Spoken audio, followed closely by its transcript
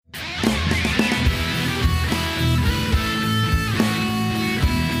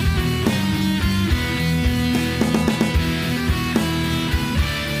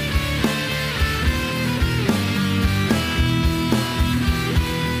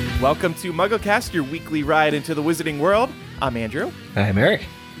Welcome to MuggleCast, your weekly ride into the wizarding world. I'm Andrew. I'm Eric.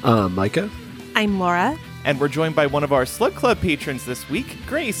 Micah. I'm Laura. And we're joined by one of our Slug Club patrons this week,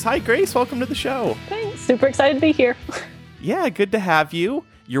 Grace. Hi, Grace. Welcome to the show. Thanks. Super excited to be here. Yeah, good to have you.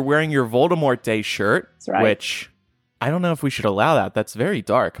 You're wearing your Voldemort Day shirt, That's right. Which I don't know if we should allow that. That's very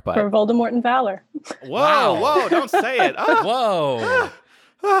dark. But For Voldemort and Valor. Whoa, don't say it. Whoa.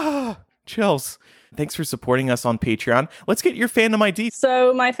 Chills. Thanks for supporting us on Patreon. Let's get your fandom ID.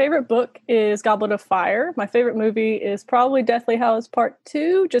 So my favorite book is Goblet of Fire. My favorite movie is probably Deathly Hallows Part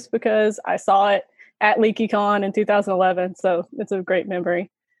 2, just because I saw it at LeakyCon in 2011. So it's a great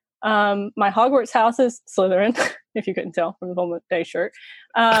memory. My Hogwarts house is Slytherin, if you couldn't tell from the Voldemort Day shirt.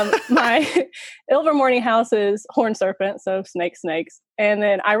 My Ilvermorny house is Horned Serpent, so snakes. And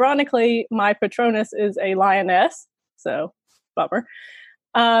then ironically, my Patronus is a lioness. So bummer.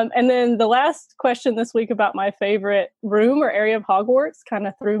 And then the last question this week about my favorite room or area of Hogwarts kind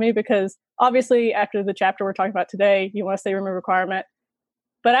of threw me because obviously after the chapter we're talking about today, you want to say room of requirement.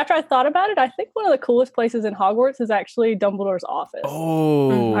 But after I thought about it, I think one of the coolest places in Hogwarts is actually Dumbledore's office.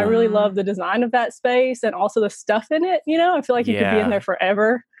 Oh. I really love the design of that space and also the stuff in it. You know, I feel like you could be in there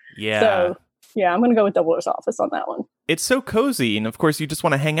forever. Yeah. So, yeah, I'm going to go with Dumbledore's office on that one. It's so cozy. And of course, you just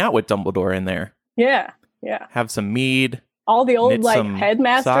want to hang out with Dumbledore in there. Yeah. Have some mead. All the old Knit like some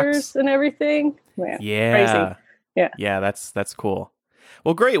headmasters socks. and everything. Man, Yeah. crazy. Yeah, that's cool.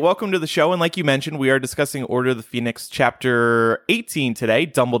 Well, great. Welcome to the show. And like you mentioned, we are discussing Order of the Phoenix chapter 18 today,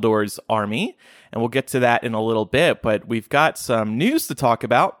 Dumbledore's Army. And we'll get to that in a little bit, but we've got some news to talk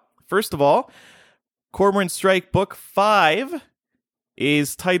about. First of all, Cormoran Strike Book 5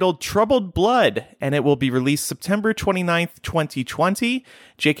 is titled Troubled Blood, and it will be released September 29th, 2020.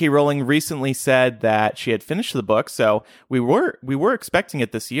 J.K. Rowling recently said that she had finished the book, so we were expecting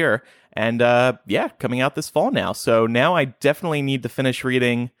it this year, and coming out this fall now. So now I definitely need to finish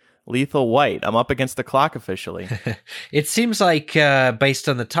reading Lethal White. I'm up against the clock officially. It seems like, based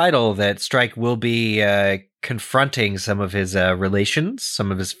on the title, that Strike will be confronting some of his relations,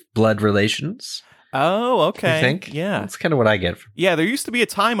 some of his blood relations. Oh, okay. I think. Yeah. That's kind of what I get. Yeah, there used to be a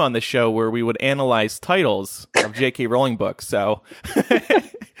time on the show where we would analyze titles of J.K. Rowling books, so...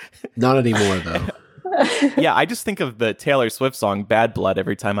 Not anymore, though. Yeah, I just think of the Taylor Swift song Bad Blood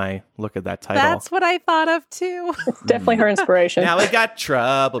every time I look at that title. That's what I thought of too. It's definitely her inspiration. Now we got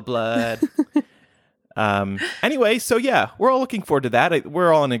Troubled Blood. Anyway, so yeah, we're all looking forward to that.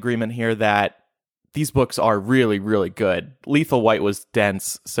 We're all in agreement here that these books are really, really good. Lethal White was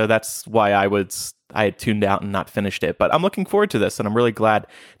dense, so that's why I had tuned out and not finished it. But I'm looking forward to this, and I'm really glad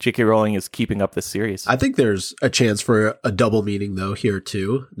J.K. Rowling is keeping up this series. I think there's a chance for a double meaning, though, here,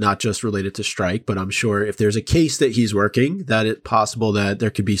 too. Not just related to Strike, but I'm sure if there's a case that he's working, that it's possible that there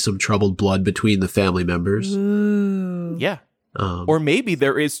could be some troubled blood between the family members. Ooh. Yeah. Or maybe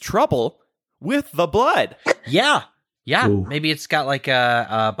there is trouble with the blood. Yeah. Ooh. Maybe it's got like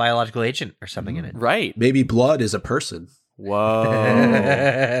a biological agent or something in it. Right. Maybe blood is a person.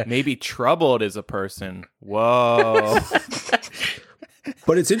 Whoa. Maybe Troubled is a person. Whoa.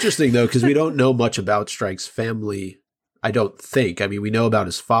 But it's interesting, though, because we don't know much about Strike's family, I don't think. I mean, we know about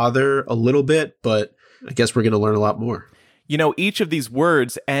his father a little bit, but I guess we're going to learn a lot more. You know, each of these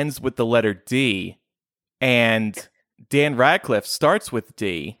words ends with the letter D, and Dan Radcliffe starts with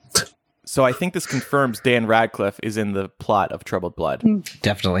D. So I think this confirms Dan Radcliffe is in the plot of Troubled Blood.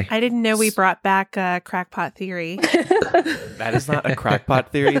 Definitely. I didn't know we brought back crackpot theory. That is not a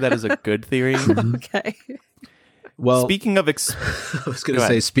crackpot theory. That is a good theory. Okay. Well, Speaking of... I was going to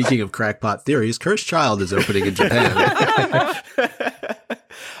say, speaking of crackpot theories, Cursed Child is opening in Japan.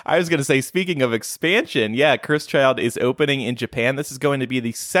 I was going to say, speaking of expansion, yeah, Cursed Child is opening in Japan. This is going to be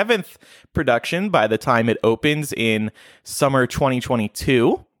the 7th production by the time it opens in summer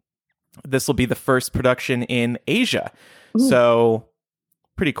 2022. This will be the first production in Asia. Ooh. So,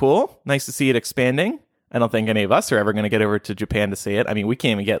 pretty cool. Nice to see it expanding. I don't think any of us are ever going to get over to Japan to see it. I mean, we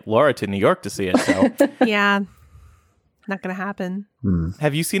can't even get Laura to New York to see it. So, yeah, not going to happen.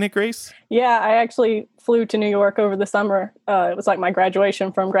 Have you seen it, Grace? Yeah, I actually flew to New York over the summer. It was like my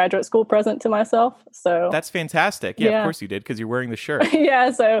graduation from graduate school present to myself. So that's fantastic. Yeah, of course you did, because you're wearing the shirt.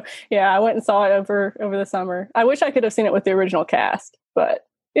 I went and saw it over the summer. I wish I could have seen it with the original cast, but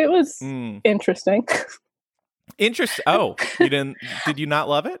it was interesting. Oh, you didn't? Did you not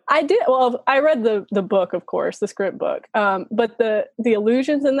love it? I did. Well, I read the book, of course, the script book. But the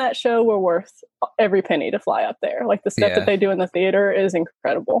illusions in that show were worth every penny to fly up there. Like the stuff that they do in the theater is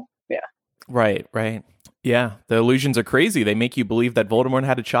incredible. Yeah. Right. Yeah, the illusions are crazy. They make you believe that Voldemort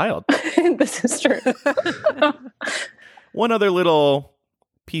had a child. This is true. One other little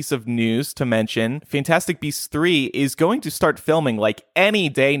piece of news to mention, Fantastic Beasts 3 is going to start filming like any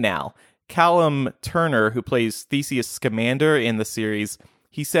day now. Callum Turner, who plays Theseus Scamander in the series,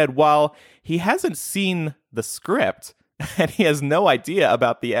 he said while he hasn't seen the script and he has no idea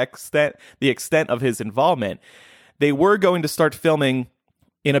about the extent of his involvement, they were going to start filming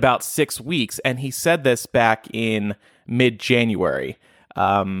in about 6 weeks, and he said this back in mid-January.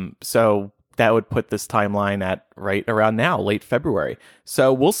 So that would put this timeline at right around now, late February.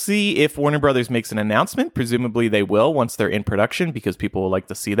 So we'll see if Warner Brothers makes an announcement. Presumably they will once they're in production, because people will like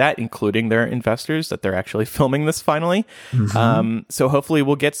to see that, including their investors, that they're actually filming this finally. So hopefully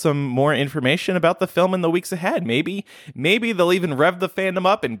we'll get some more information about the film in the weeks ahead. Maybe they'll even rev the fandom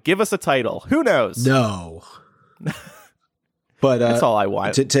up and give us a title. Who knows? No. But that's all I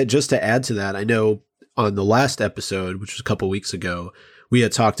want. Just to add to that, I know on the last episode, which was a couple weeks ago, we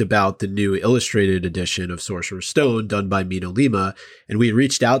had talked about the new illustrated edition of Sorcerer's Stone done by Mino Lima, and we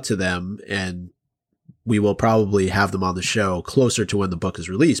reached out to them, and we will probably have them on the show closer to when the book is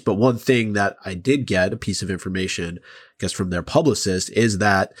released. But one thing that I did get, a piece of information, I guess from their publicist, is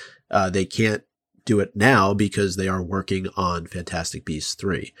that they can't do it now because they are working on Fantastic Beasts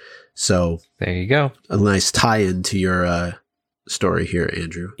 3. So there you go. A nice tie-in to your story here,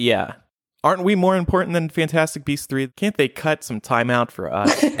 Andrew. Yeah. Aren't we more important than Fantastic Beasts 3? Can't they cut some time out for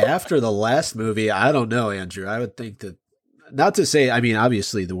us? After the last movie, I don't know, Andrew. I would think that, not to say, I mean,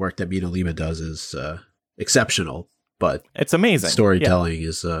 obviously the work that Mino Lima does is exceptional, but it's amazing. Storytelling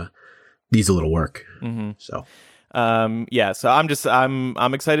is needs a little work. So. So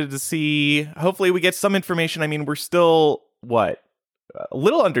I'm excited to see. Hopefully we get some information. I mean, we're still a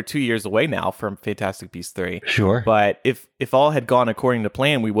little under 2 years away now from Fantastic Beasts 3. Sure. But if all had gone according to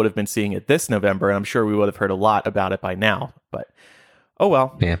plan, we would have been seeing it this November, and I'm sure we would have heard a lot about it by now. But, oh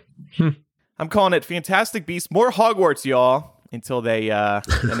well. Yeah. I'm calling it Fantastic Beasts More Hogwarts, y'all, until they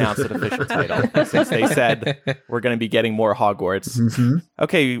announce an official title, since they said we're going to be getting more Hogwarts.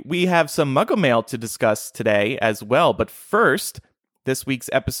 Okay, we have some Muggle Mail to discuss today as well, but first, this week's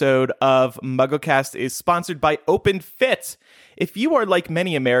episode of MuggleCast is sponsored by OpenFit. If you are like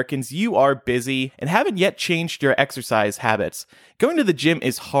many Americans, you are busy and haven't yet changed your exercise habits. Going to the gym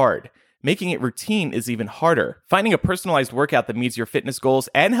is hard. Making it routine is even harder. Finding a personalized workout that meets your fitness goals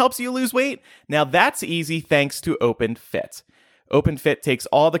and helps you lose weight? Now that's easy thanks to OpenFit. OpenFit takes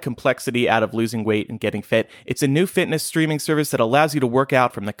all the complexity out of losing weight and getting fit. It's a new fitness streaming service that allows you to work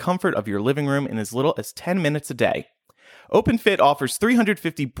out from the comfort of your living room in as little as 10 minutes a day. OpenFit offers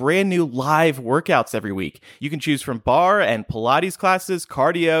 350 brand new live workouts every week. You can choose from bar and Pilates classes,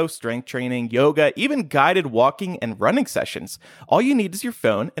 cardio, strength training, yoga, even guided walking and running sessions. All you need is your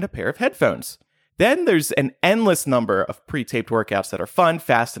phone and a pair of headphones. Then there's an endless number of pre-taped workouts that are fun,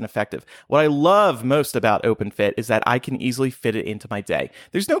 fast, and effective. What I love most about OpenFit is that I can easily fit it into my day.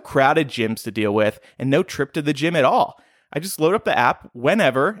 There's no crowded gyms to deal with and no trip to the gym at all. I just load up the app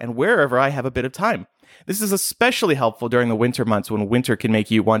whenever and wherever I have a bit of time. This is especially helpful during the winter months when winter can make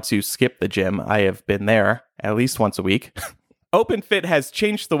you want to skip the gym. I have been there at least once a week. OpenFit has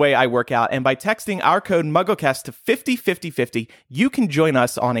changed the way I work out, and by texting our code MuggleCast to 505050, you can join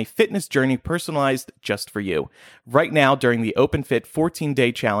us on a fitness journey personalized just for you. Right now, during the OpenFit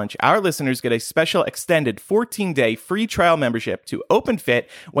 14-day challenge, our listeners get a special extended 14-day free trial membership to OpenFit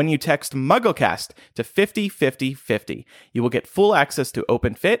when you text MuggleCast to 505050. You will get full access to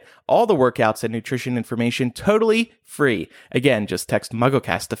OpenFit, all the workouts and nutrition information totally free. Again, just text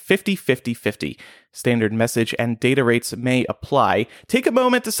MuggleCast to 505050. Standard message and data rates may apply. Take a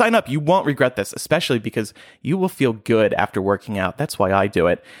moment to sign up. You won't regret this, especially because you will feel good after working out. That's why I do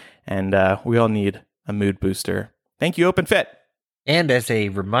it. And we all need a mood booster. Thank you, OpenFit. And as a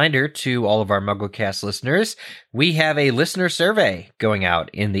reminder to all of our MuggleCast listeners, we have a listener survey going out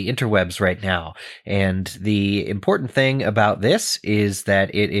in the interwebs right now. And the important thing about this is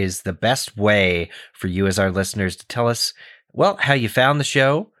that it is the best way for you as our listeners to tell us, well, how you found the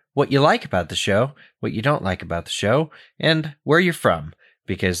show, what you like about the show, what you don't like about the show, and where you're from.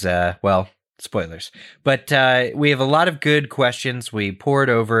 Because, spoilers. But we have a lot of good questions. We poured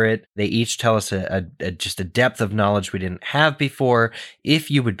over it. They each tell us just a depth of knowledge we didn't have before.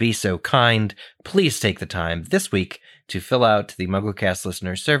 If you would be so kind, please take the time this week to fill out the MuggleCast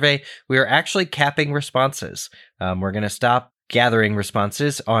listener survey. We are actually capping responses. We're going to stop gathering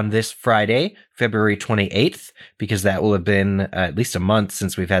responses on this Friday, February 28th, because that will have been at least a month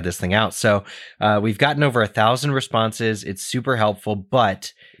since we've had this thing out. So we've gotten over 1,000 responses. It's super helpful,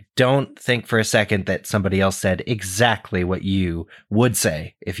 but don't think for a second that somebody else said exactly what you would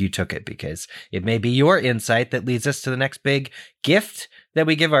say if you took it, because it may be your insight that leads us to the next big gift that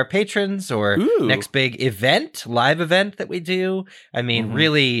we give our patrons, or next big event, live event that we do. I mean,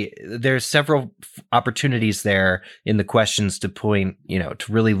 really, there's several opportunities there in the questions to point, to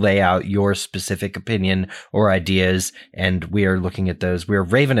really lay out your specific opinion or ideas. And we are looking at those. We're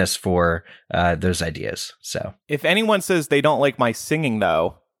ravenous for those ideas. So if anyone says they don't like my singing,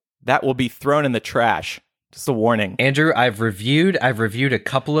 though, that will be thrown in the trash. Just a warning. Andrew, I've reviewed a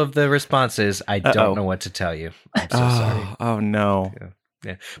couple of the responses. I don't know what to tell you. I'm so sorry. Oh, no.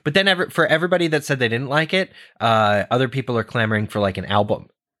 Yeah. But then for everybody that said they didn't like it, other people are clamoring for like an album.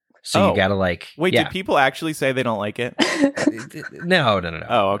 So you gotta wait, did people actually say they don't like it? No.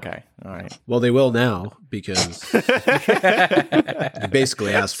 Oh, okay. All right. Well, they will now because they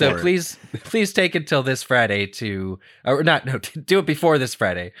basically asked for it. So please take until this Friday do it before this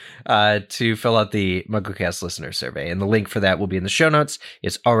Friday to fill out the MuggleCast listener survey. And the link for that will be in the show notes.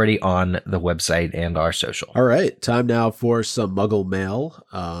 It's already on the website and our social. All right. Time now for some Muggle mail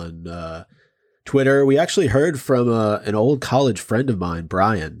on Twitter. We actually heard from an old college friend of mine,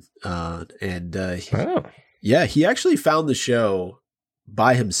 Brian, he actually found the show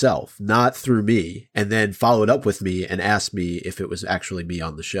by himself, not through me, and then followed up with me and asked me if it was actually me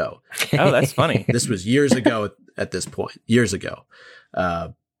on the show. Oh, that's funny. This was years ago at this point, years ago.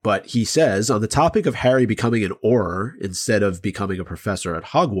 But he says, on the topic of Harry becoming an Auror instead of becoming a professor at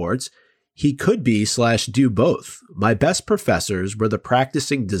Hogwarts, he could be / do both. My best professors were the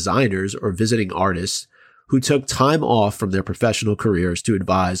practicing designers or visiting artists who took time off from their professional careers to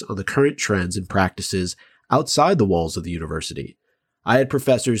advise on the current trends and practices outside the walls of the university. I had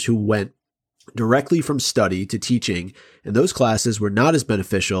professors who went directly from study to teaching, and those classes were not as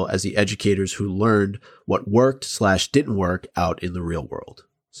beneficial as the educators who learned what worked / didn't work out in the real world.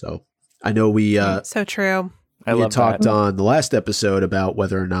 So I know we so true. We talked on the last episode about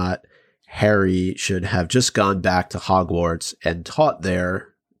whether or not Harry should have just gone back to Hogwarts and taught there,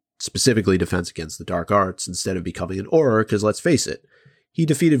 specifically Defense Against the Dark Arts, instead of becoming an Auror, because let's face it, he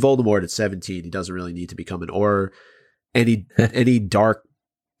defeated Voldemort at 17. He doesn't really need to become an Auror. Any dark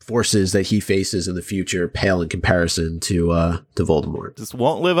forces that he faces in the future pale in comparison to Voldemort. Just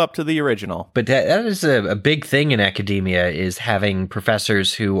won't live up to the original. But that is a big thing in academia, is having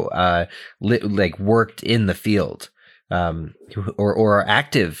professors who worked in the field. Or are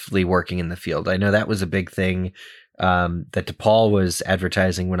actively working in the field. I know that was a big thing that DePaul was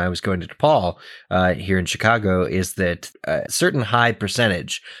advertising when I was going to DePaul here in Chicago, is that a certain high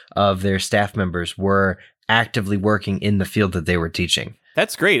percentage of their staff members were actively working in the field that they were teaching.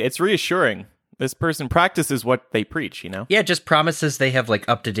 That's great. It's reassuring. This person practices what they preach, Yeah, it just promises they have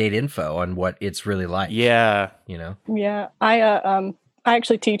up-to-date info on what it's really like. Yeah. Yeah. I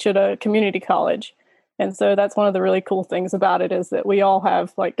actually teach at a community college. And so that's one of the really cool things about it, is that we all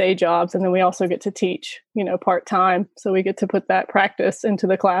have day jobs, and then we also get to teach, part-time. So we get to put that practice into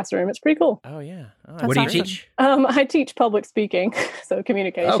the classroom. It's pretty cool. Oh, yeah. What do you teach? I teach public speaking, so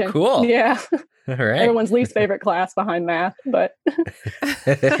communication. Oh, cool. Yeah. All right. Everyone's least favorite class behind math, but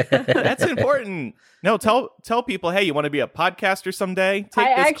that's important. No, tell people, hey, you want to be a podcaster someday? Take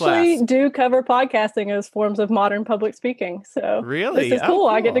I this actually class. do cover podcasting as forms of modern public speaking. So really, this is cool.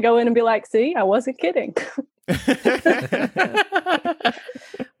 I get to go in and be like, see, I wasn't kidding.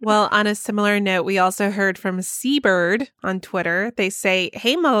 Well, on a similar note, we also heard from Seabird on Twitter. They say,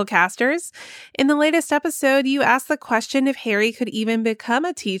 hey, Mugglecasters, in the latest episode, you asked the question if Harry could even become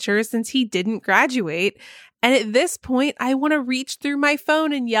a teacher since he didn't graduate. And at this point, I want to reach through my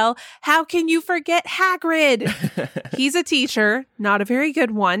phone and yell, how can you forget Hagrid? He's a teacher, not a very good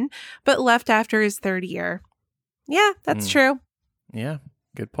one, but left after his third year. Yeah, that's true. Yeah.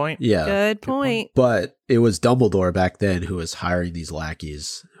 Good point. Yeah. Good point. But it was Dumbledore back then who was hiring these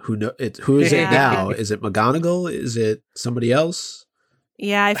lackeys. Who is it now? Is it McGonagall? Is it somebody else?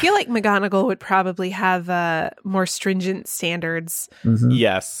 Yeah, I feel like McGonagall would probably have more stringent standards. Mm-hmm.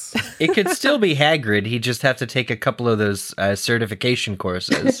 Yes. It could still be Hagrid. He'd just have to take a couple of those certification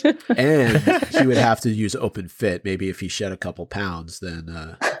courses. And he would have to use open fit. Maybe if he shed a couple pounds,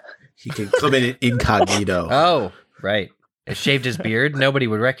 then he can come in incognito. Oh, right. Shaved his beard, nobody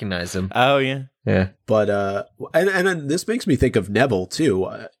would recognize him. Oh, yeah. Yeah. But, and this makes me think of Neville, too.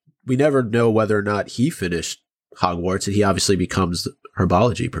 We never know whether or not he finished Hogwarts, and he obviously becomes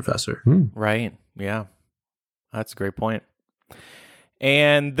herbology professor. Right. Yeah. That's a great point.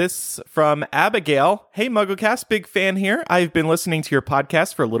 And this from Abigail. Hey, MuggleCast, big fan here. I've been listening to your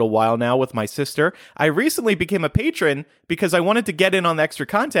podcast for a little while now with my sister. I recently became a patron because I wanted to get in on the extra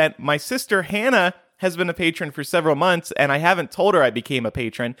content. My sister, Hannah, has been a patron for several months, and I haven't told her I became a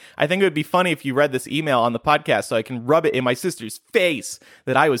patron. I think it would be funny if you read this email on the podcast so I can rub it in my sister's face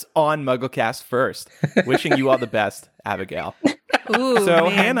that I was on MuggleCast first. Wishing you all the best, Abigail. Ooh, So,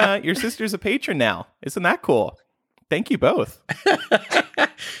 man. Hannah, your sister's a patron now. Isn't that cool? Thank you both.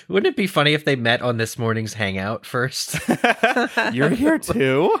 Wouldn't it be funny if they met on this morning's hangout first? You're here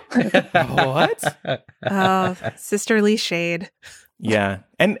too? What? Oh, sisterly shade. Yeah.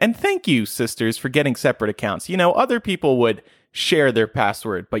 And thank you, sisters, for getting separate accounts. You know, other people would share their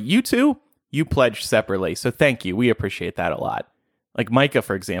password, but you two, you pledged separately. So thank you. We appreciate that a lot. Like Micah,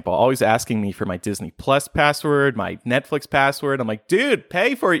 for example, always asking me for my Disney Plus password, my Netflix password. I'm like, dude,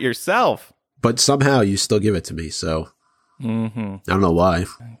 pay for it yourself. But somehow you still give it to me, so I don't know why.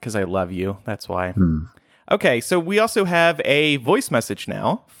 Because I love you. That's why. Okay, so we also have a voice message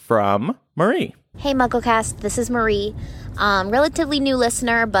now from Marie. Hey MuggleCast, this is Marie. Relatively new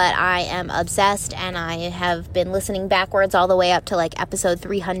listener, but I am obsessed and I have been listening backwards all the way up to like episode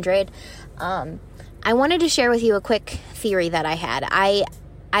 300. I wanted to share with you a quick theory that I had.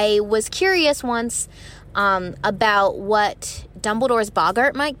 I was curious once about what Dumbledore's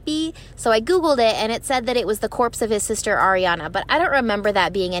boggart might be, so I googled it and it said that it was the corpse of his sister Ariana, but I don't remember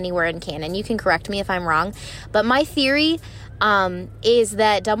that being anywhere in canon. You can correct me if I'm wrong, but my theory is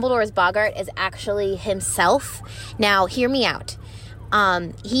that Dumbledore's boggart is actually himself. Now, hear me out.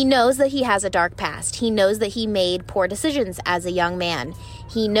 He knows that he has a dark past. He knows that he made poor decisions as a young man.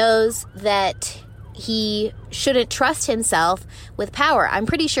 He knows that he shouldn't trust himself with power. I'm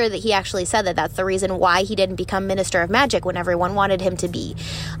pretty sure that he actually said that that's the reason why he didn't become Minister of Magic when everyone wanted him to be.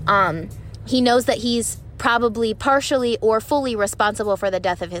 He knows that he's probably partially or fully responsible for the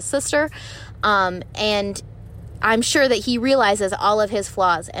death of his sister. And I'm sure that he realizes all of his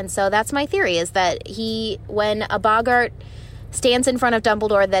flaws. And so that's my theory, is that when a boggart stands in front of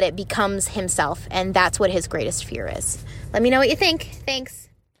Dumbledore, that it becomes himself. And that's what his greatest fear is. Let me know what you think. Thanks.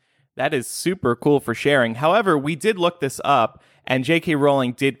 That is super cool for sharing. However, we did look this up, and J.K.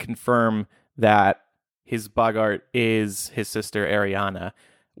 Rowling did confirm that his boggart is his sister Ariana,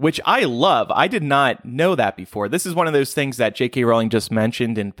 which I love. I did not know that before. This is one of those things that J.K. Rowling just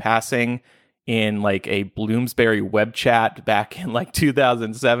mentioned in passing in like a Bloomsbury web chat back in like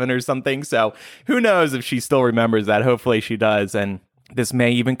 2007 or something. So who knows if she still remembers that. Hopefully she does. And this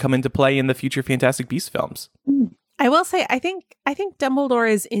may even come into play in the future Fantastic Beasts films. I will say, I think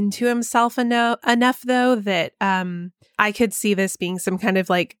Dumbledore is into himself enough though that I could see this being some kind of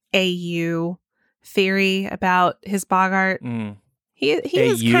like AU theory about his boggart. He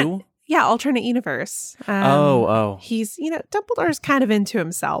is kind, yeah, alternate universe. He's Dumbledore's kind of into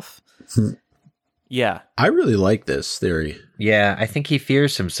himself. Yeah, I really like this theory. Yeah, I think he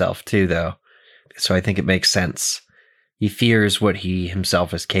fears himself too, though. So I think it makes sense. He fears what he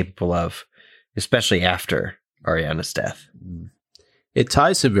himself is capable of, especially after Ariana's death. It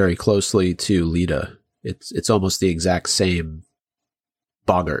ties him very closely to Lita. It's almost the exact same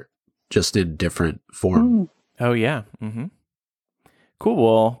boggart, just in different form. Oh, yeah. Cool.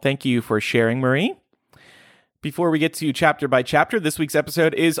 Well, thank you for sharing, Marie. Before we get to chapter by chapter, this week's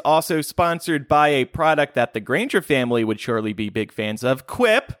episode is also sponsored by a product that the Granger family would surely be big fans of,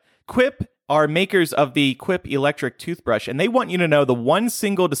 Quip. Quip are makers of the Quip electric toothbrush, and they want you to know the one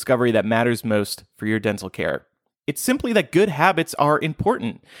single discovery that matters most for your dental care. It's simply that good habits are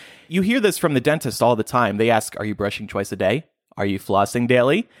important. You hear this from the dentist all the time. They ask, are you brushing twice a day? Are you flossing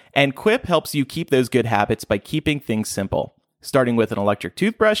daily? And Quip helps you keep those good habits by keeping things simple, starting with an electric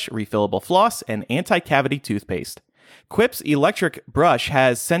toothbrush, refillable floss, and anti-cavity toothpaste. Quip's electric brush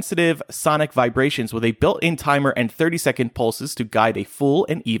has sensitive sonic vibrations with a built-in timer and 30-second pulses to guide a full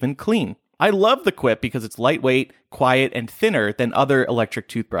and even clean. I love the Quip because it's lightweight, quiet, and thinner than other electric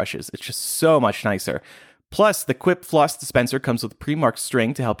toothbrushes. It's just so much nicer. Plus, the Quip floss dispenser comes with pre-marked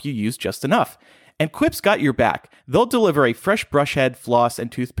string to help you use just enough. And Quip's got your back. They'll deliver a fresh brush head, floss,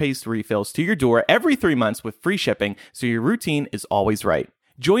 and toothpaste refills to your door every 3 months with free shipping, so your routine is always right.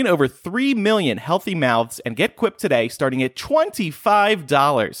 Join over 3 million healthy mouths and get Quip today starting at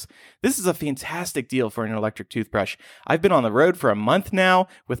 $25. This is a fantastic deal for an electric toothbrush. I've been on the road for a month now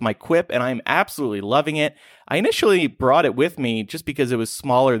with my Quip, and I'm absolutely loving it. I initially brought it with me just because it was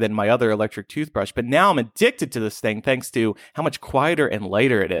smaller than my other electric toothbrush, but now I'm addicted to this thing thanks to how much quieter and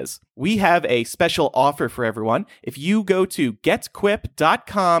lighter it is. We have a special offer for everyone. If you go to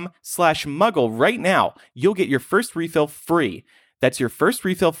getquip.com/muggle right now, you'll get your first refill free. That's your first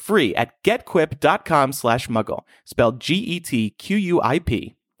refill free at getquip.com/muggle. Spelled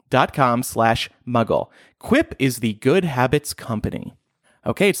GETQUIP.com/muggle. Quip is the good habits company.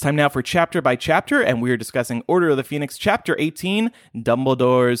 Okay, it's time now for chapter by chapter, and we are discussing Order of the Phoenix, chapter 18,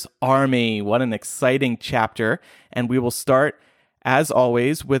 Dumbledore's Army. What an exciting chapter. And we will start, as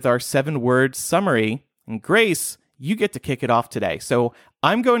always, with our 7-word summary. And Grace, you get to kick it off today. So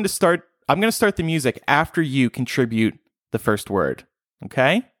I'm going to start the music after you contribute the first word.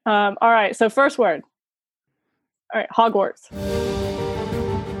 Okay? All right, so first word. All right, Hogwarts.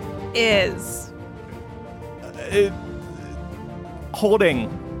 Is. Holding.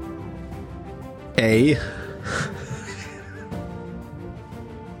 A.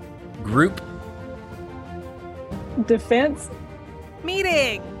 Group. Defense.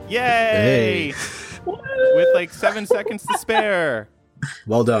 Meeting. Yay! Hey. With like 7 seconds to spare.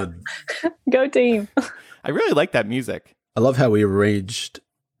 Well done. Go team. I really like that music. I love how we arranged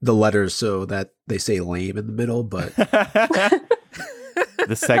the letters so that they say lame in the middle, but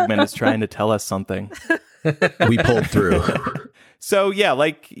The segment is trying to tell us something. we pulled through. So yeah,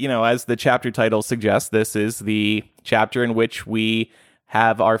 like, as the chapter title suggests, this is the chapter in which we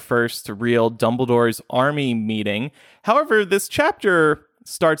have our first real Dumbledore's Army meeting. However, this chapter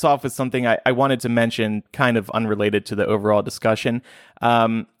starts off with something I wanted to mention, kind of unrelated to the overall discussion.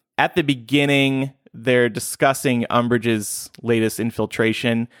 At the beginning, they're discussing Umbridge's latest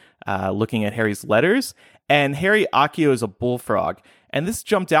infiltration, looking at Harry's letters, and Harry Accio a bullfrog. And this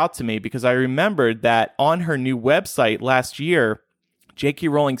jumped out to me because I remembered that on her new website last year, J.K.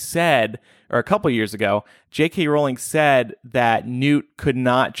 Rowling said, or a couple years ago, J.K. Rowling said that Newt could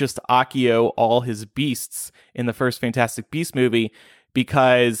not just Accio all his beasts in the first Fantastic Beasts movie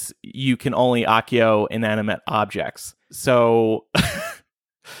because you can only Accio inanimate objects. So,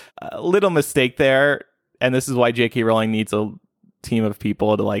 a little mistake there, and this is why J.K. Rowling needs a team of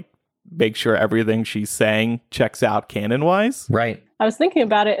people to make sure everything she's saying checks out canon-wise. Right. I was thinking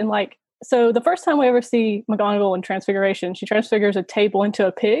about it, and so the first time we ever see McGonagall in Transfiguration, she transfigures a table into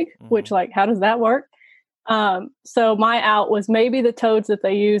a pig, which, how does that work? So my out was maybe the toads that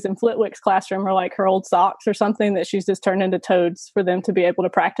they use in Flitwick's classroom are her old socks or something that she's just turned into toads for them to be able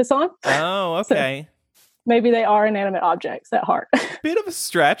to practice on. Oh, okay. So maybe they are inanimate objects at heart. Bit of a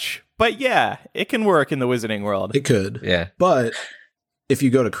stretch, but yeah, it can work in the wizarding world. It could. Yeah. But if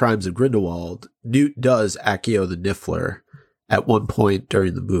you go to Crimes of Grindelwald, Newt does Accio the Niffler at one point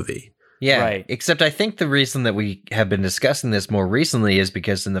during the movie. Yeah, right. Except I think the reason that we have been discussing this more recently is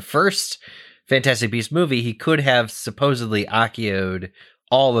because in the first Fantastic Beasts movie, he could have supposedly Accio'd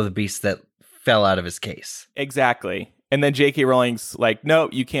all of the beasts that fell out of his case. Exactly. And then J.K. Rowling's like, no,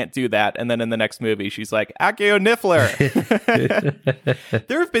 you can't do that. And then in the next movie, she's like, Accio Niffler.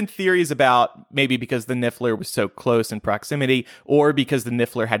 There have been theories about maybe because the Niffler was so close in proximity or because the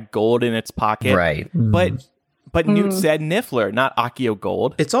Niffler had gold in its pocket. Right. But Newt said Niffler, not Accio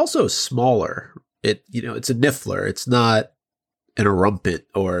Gold. It's also smaller. It's a Niffler. It's not an Erumpent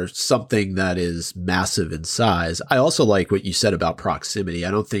or something that is massive in size. I also like what you said about proximity.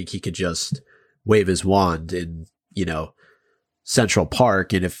 I don't think he could just wave his wand in, Central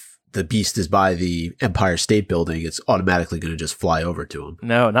Park, and if the beast is by the Empire State Building, it's automatically going to just fly over to him.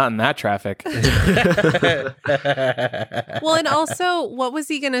 No, not in that traffic. Well, and also, what was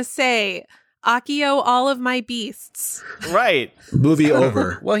he going to say? Accio all of my beasts. Right. Movie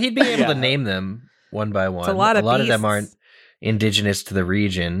over. Well, he'd be able to name them one by one. It's a lot of them beasts. aren't indigenous to the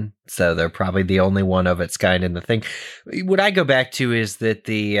region, so they're probably the only one of its kind in the thing. What I go back to is that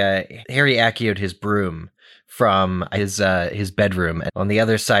the Harry Accio'd his broom from his bedroom on the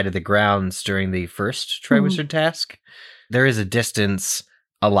other side of the grounds during the first Triwizard Task. There is a distance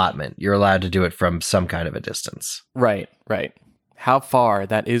allotment. You're allowed to do it from some kind of a distance. Right. How far?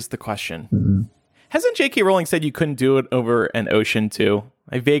 That is the question. Mm-hmm. Hasn't J.K. Rowling said you couldn't do it over an ocean too?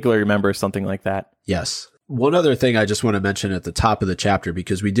 I vaguely remember something like that. Yes. One other thing I just want to mention at the top of the chapter,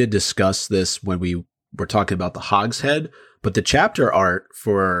 because we did discuss this when we were talking about the Hogshead, but the chapter art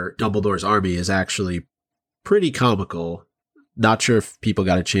for Dumbledore's Army is actually pretty comical. Not sure if people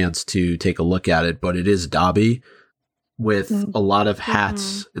got a chance to take a look at it, but it is Dobby with a lot of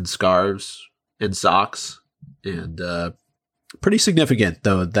hats and scarves and socks, and pretty significant,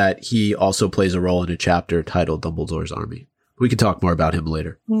 though, that he also plays a role in a chapter titled Dumbledore's Army. We can talk more about him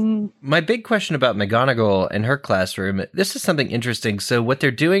later. My big question about McGonagall and her classroom, this is something interesting. So what they're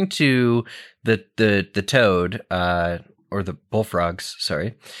doing to the toad, or the bullfrogs,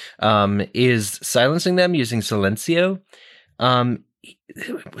 sorry, is silencing them using silencio.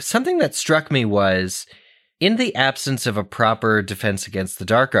 Something that struck me was, in the absence of a proper Defense Against the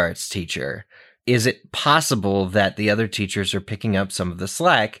Dark Arts teacher, is it possible that the other teachers are picking up some of the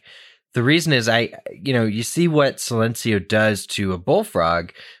slack? The reason is you see what Silencio does to a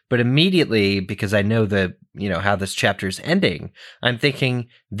bullfrog, but immediately, because I know how this chapter is ending, I'm thinking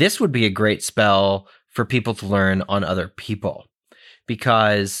this would be a great spell for people to learn on other people.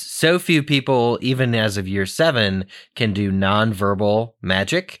 Because so few people, even as of year 7, can do nonverbal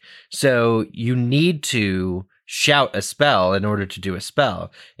magic. So you need to shout a spell in order to do a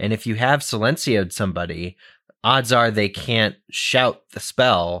spell. And if you have silencioed somebody, odds are they can't shout the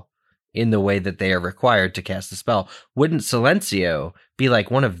spell in the way that they are required to cast the spell. Wouldn't Silencio be like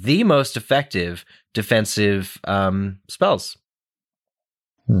one of the most effective defensive spells?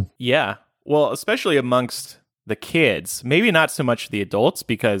 Yeah. Well, especially amongst the kids, maybe not so much the adults,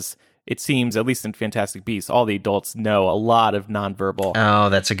 because it seems, at least in Fantastic Beasts, all the adults know a lot of nonverbal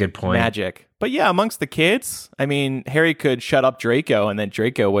that's a good point. magic. But yeah, amongst the kids, I mean, Harry could shut up Draco, and then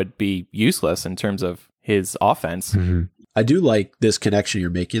Draco would be useless in terms of his offense. Mm-hmm. I do like this connection you're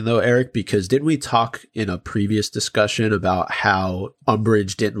making, though, Eric, because didn't we talk in a previous discussion about how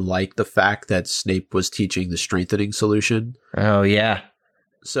Umbridge didn't like the fact that Snape was teaching the strengthening solution? Oh, yeah.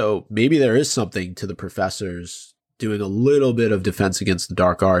 So maybe there is something to the professors doing a little bit of defense against the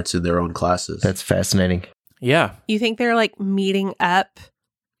dark arts in their own classes. That's fascinating. Yeah. You think they're like meeting up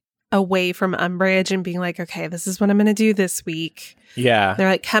away from Umbridge and being like, okay, this is what I'm going to do this week. Yeah. They're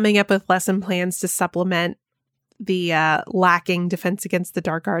like coming up with lesson plans to supplement the lacking defense against the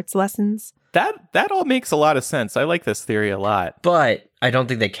dark arts lessons. That all makes a lot of sense. I like this theory a lot. But I don't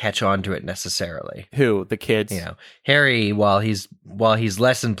think they catch on to it necessarily. Who? The kids? Harry, while he's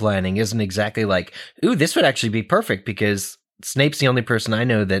lesson planning, isn't exactly like, ooh, this would actually be perfect because Snape's the only person I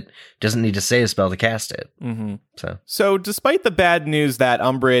know that doesn't need to say a spell to cast it. Mm-hmm. So despite the bad news that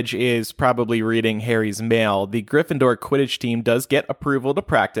Umbridge is probably reading Harry's mail, the Gryffindor Quidditch team does get approval to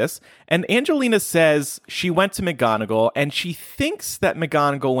practice, and Angelina says she went to McGonagall, and she thinks that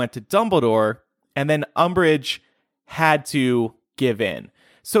McGonagall went to Dumbledore, and then Umbridge had to give in.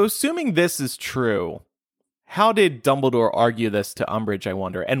 So assuming this is true, how did Dumbledore argue this to Umbridge, I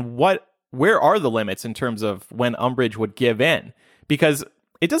wonder? And where are the limits in terms of when Umbridge would give in? Because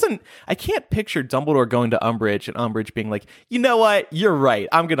I can't picture Dumbledore going to Umbridge and Umbridge being like, you know what, you're right,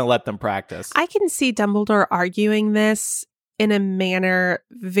 I'm going to let them practice. I can see Dumbledore arguing this in a manner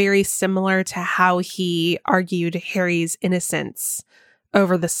very similar to how he argued Harry's innocence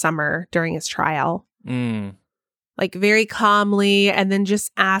over the summer during his trial. Like very calmly, and then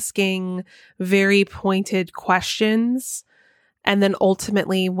just asking very pointed questions. And then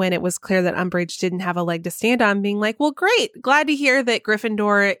ultimately, when it was clear that Umbridge didn't have a leg to stand on, being like, well, great. Glad to hear that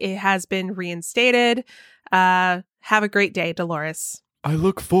Gryffindor has been reinstated. Have a great day, Dolores. I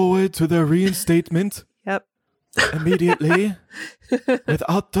look forward to their reinstatement. Yep. Immediately.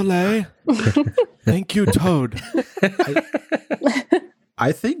 Without delay. Thank you, Toad.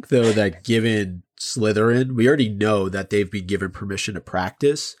 I think, though, that given Slytherin, we already know that they've been given permission to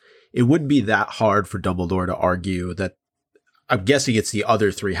practice. It wouldn't be that hard for Dumbledore to argue that. I'm guessing it's the other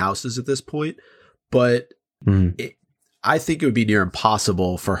 3 houses at this point, but I think it would be near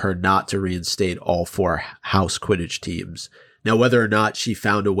impossible for her not to reinstate all 4 house Quidditch teams. Now, whether or not she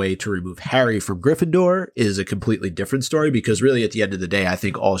found a way to remove Harry from Gryffindor is a completely different story, because really at the end of the day, I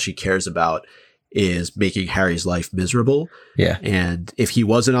think all she cares about is making Harry's life miserable. Yeah. And if he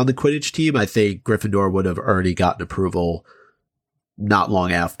wasn't on the Quidditch team, I think Gryffindor would have already gotten approval not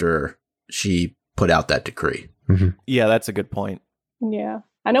long after she put out that decree. Yeah, that's a good point. Yeah.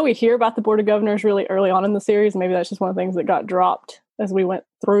 I know we hear about the Board of Governors really early on in the series. Maybe that's just one of the things that got dropped as we went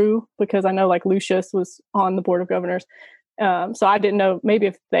through, because I know like Lucius was on the Board of Governors. So I didn't know maybe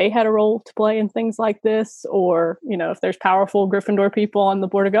if they had a role to play in things like this, or, if there's powerful Gryffindor people on the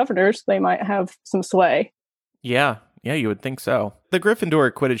Board of Governors, they might have some sway. Yeah, you would think so. The Gryffindor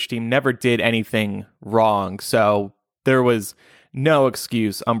Quidditch team never did anything wrong, so there was no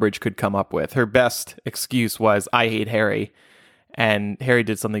excuse Umbridge could come up with. Her best excuse was, I hate Harry, and Harry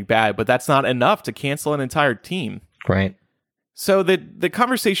did something bad, but that's not enough to cancel an entire team. Right. So the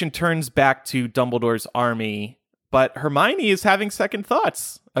conversation turns back to Dumbledore's army, but Hermione is having second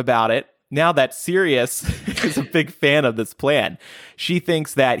thoughts about it now that Sirius is a big fan of this plan. She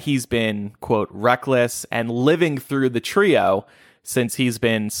thinks that he's been, quote, reckless and living through the trio since he's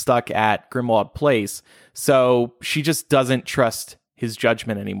been stuck at Grimmauld Place. So she just doesn't trust his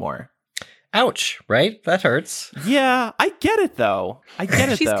judgment anymore. Ouch, right? That hurts. Yeah, I get it though.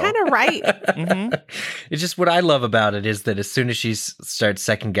 She's kind of right. Mm-hmm. It's just what I love about it is that as soon as she starts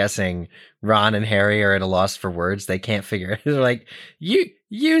second guessing, Ron and Harry are at a loss for words. They can't figure it. They're like,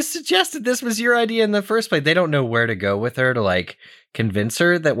 you suggested this was your idea in the first place. They don't know where to go with her to like convince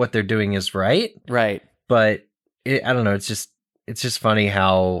her that what they're doing is right. Right. But I don't know. It's just funny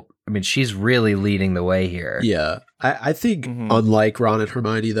how, I mean, she's really leading the way here. Yeah. I think unlike Ron and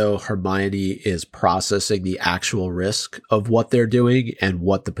Hermione, though, Hermione is processing the actual risk of what they're doing and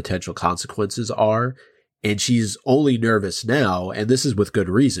what the potential consequences are. And she's only nervous now, and this is with good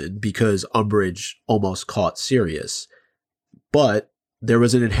reason, because Umbridge almost caught Sirius. But there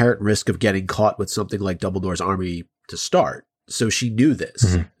was an inherent risk of getting caught with something like Dumbledore's army to start. So she knew this.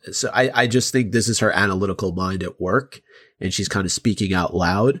 Mm-hmm. So I just think this is her analytical mind at work, and she's kind of speaking out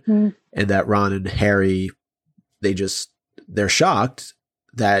loud, and that Ron and Harry, they're shocked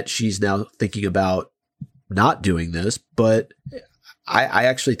that she's now thinking about not doing this. But I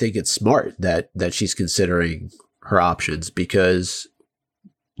actually think it's smart that she's considering her options, because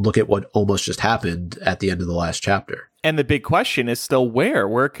look at what almost just happened at the end of the last chapter. And the big question is still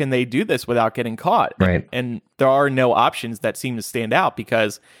where can they do this without getting caught? Right. And there are no options that seem to stand out,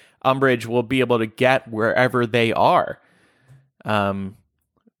 because Umbridge will be able to get wherever they are.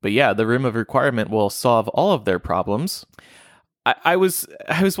 But yeah, the Room of Requirement will solve all of their problems. I was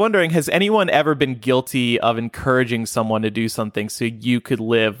wondering, has anyone ever been guilty of encouraging someone to do something so you could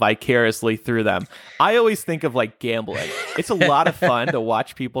live vicariously through them? I always think of like gambling. It's a lot of fun to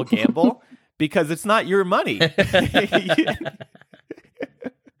watch people gamble because it's not your money.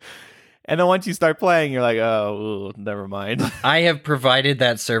 And then once you start playing, you're like, oh, ooh, never mind. I have provided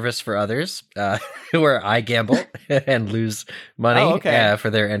that service for others where I gamble and lose money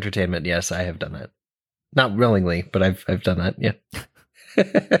for their entertainment. Yes, I have done that. Not willingly, but I've done that. Yeah.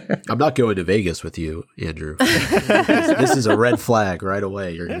 I'm not going to Vegas with you, Andrew. This is a red flag right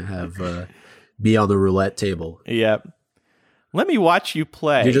away. You're going to have me on the roulette table. Yep. Let me watch you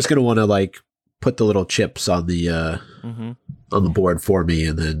play. You're just going to want to like put the little chips on the on the board for me,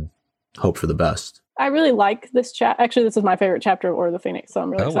 and then hope for the best. I really like this Actually, this is my favorite chapter of Order of the Phoenix, so I'm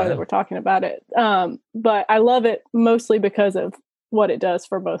really excited that we're talking about it. But I love it mostly because of what it does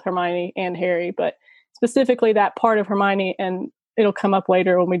for both Hermione and Harry, but specifically that part of Hermione, and it'll come up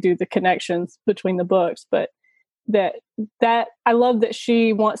later when we do the connections between the books, but that I love that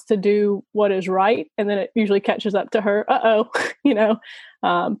she wants to do what is right, and then it usually catches up to her.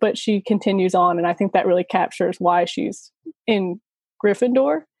 But she continues on, and I think that really captures why she's in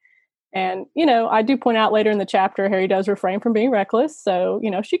Gryffindor. And, I do point out later in the chapter, Harry does refrain from being reckless. So,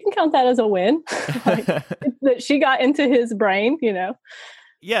 she can count that as a win, that she got into his brain,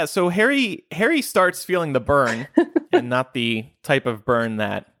 Yeah, so Harry starts feeling the burn, and not the type of burn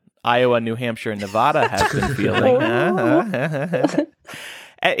that Iowa, New Hampshire, and Nevada has been feeling.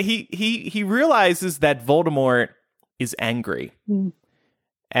 He realizes that Voldemort is angry.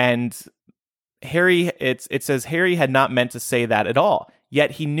 And Harry, it says Harry had not meant to say that at all.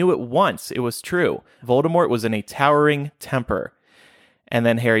 Yet he knew it once. It was true. Voldemort was in a towering temper. And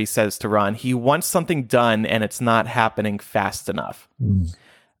then Harry says to Ron, he wants something done and it's not happening fast enough.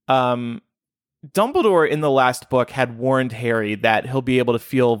 Dumbledore in the last book had warned Harry that he'll be able to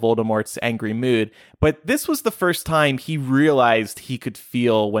feel Voldemort's angry mood, but this was the first time he realized he could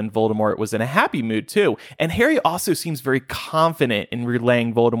feel when Voldemort was in a happy mood too. And Harry also seems very confident in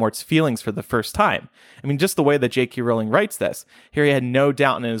relaying Voldemort's feelings for the first time. I mean, just the way that J.K. Rowling writes this, Harry had no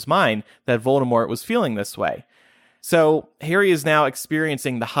doubt in his mind that Voldemort was feeling this way. So Harry is now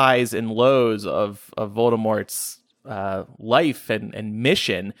experiencing the highs and lows of Voldemort's life and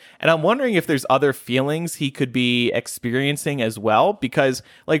mission, and I'm wondering if there's other feelings he could be experiencing as well, because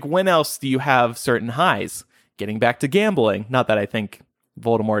like when else do you have certain highs? Getting back to gambling, not that I think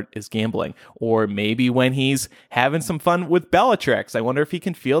Voldemort is gambling, or maybe when he's having some fun with Bellatrix. I wonder if he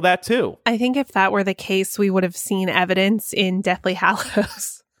can feel that too. I think if that were the case, we would have seen evidence in Deathly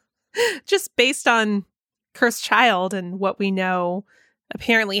Hallows just based on Cursed Child and what we know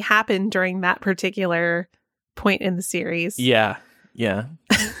apparently happened during that particular point in the series. Yeah.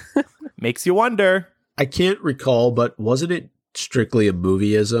 Makes you wonder. I can't recall, but wasn't it strictly a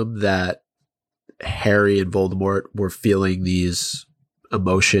movieism that Harry and Voldemort were feeling these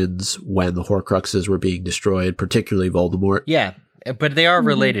emotions when the Horcruxes were being destroyed, particularly Voldemort? Yeah, but they are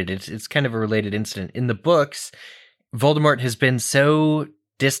related. It's kind of a related incident. In the books, Voldemort has been so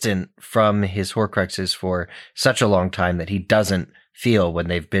distant from his Horcruxes for such a long time that he doesn't feel when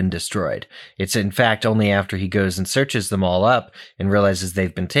they've been destroyed. It's in fact only after he goes and searches them all up and realizes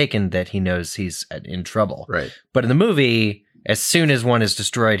they've been taken that he knows he's in trouble. Right. But in the movie, as soon as one is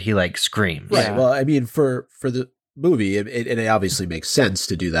destroyed, he like screams. Right. Yeah. Well, I mean, for the movie, it obviously makes sense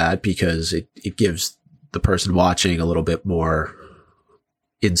to do that because it gives the person watching a little bit more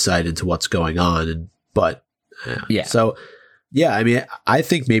insight into what's going on. Yeah. So, yeah, I mean, I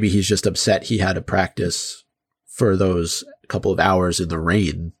think maybe he's just upset he had to practice for those couple of hours in the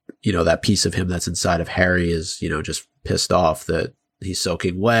rain. You know, that piece of him that's inside of Harry is, you know, just pissed off that he's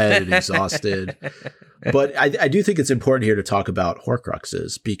soaking wet and exhausted. But I do think it's important here to talk about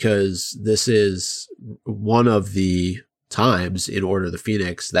Horcruxes because this is one of the times in Order of the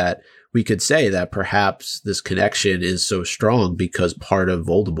Phoenix that we could say that perhaps this connection is so strong because part of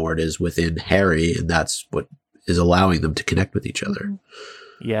Voldemort is within Harry, and that's what is allowing them to connect with each other.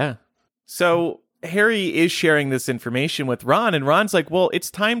 Yeah. So Harry is sharing this information with Ron, and Ron's like, well, it's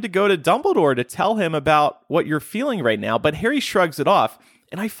time to go to Dumbledore to tell him about what you're feeling right now. But Harry shrugs it off.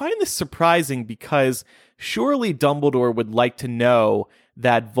 And I find this surprising because surely Dumbledore would like to know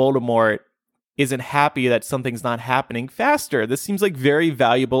that Voldemort isn't happy that something's not happening faster. This seems like very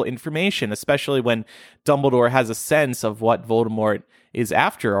valuable information, especially when Dumbledore has a sense of what Voldemort is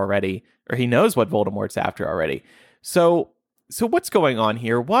after already, or he knows what Voldemort's after already. So what's going on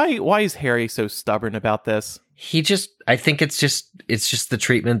here? Why is Harry so stubborn about this? I think it's just the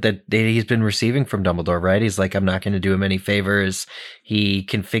treatment that he's been receiving from Dumbledore, right? He's like, I'm not going to do him any favors. He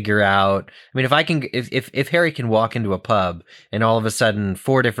can figure out, I mean, if Harry can walk into a pub and all of a sudden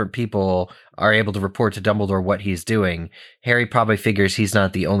 4 different people are able to report to Dumbledore what he's doing, Harry probably figures he's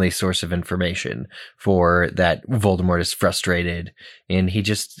not the only source of information for that Voldemort is frustrated. And he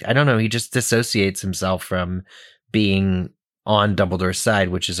just dissociates himself from being on Dumbledore's side,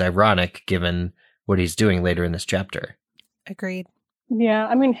 which is ironic given what he's doing later in this chapter. Agreed. Yeah,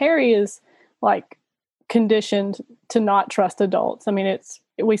 I mean, Harry is like conditioned to not trust adults. I mean,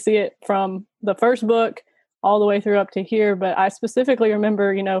 we see it from the first book all the way through up to here. But I specifically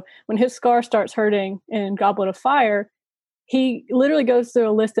remember, you know, when his scar starts hurting in Goblet of Fire, he literally goes through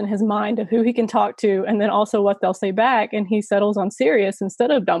a list in his mind of who he can talk to and then also what they'll say back. And he settles on Sirius instead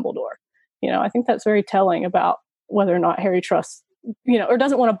of Dumbledore. You know, I think that's very telling about whether or not Harry trusts, you know, or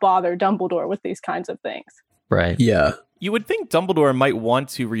doesn't want to bother Dumbledore with these kinds of things. Right. Yeah. You would think Dumbledore might want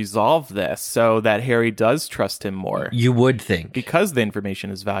to resolve this so that Harry does trust him more. You would think. Because the information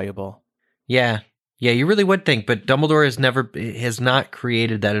is valuable. Yeah. Yeah, you really would think, but Dumbledore has not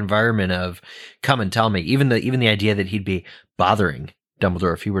created that environment of come and tell me. Even the idea that he'd be bothering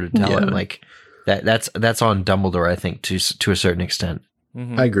Dumbledore if he were to tell him, like that's on Dumbledore, I think, to a certain extent.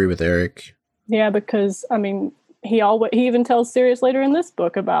 Mm-hmm. I agree with Eric. Yeah, because I mean, he even tells Sirius later in this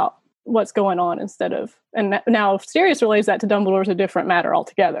book about what's going on and now if Sirius relays that to Dumbledore is a different matter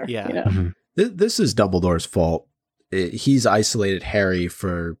altogether. Yeah. You know? Mm-hmm. This is Dumbledore's fault. He's isolated Harry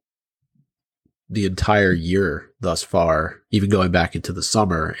for the entire year thus far, even going back into the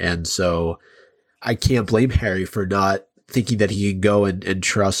summer. And so I can't blame Harry for not thinking that he can go and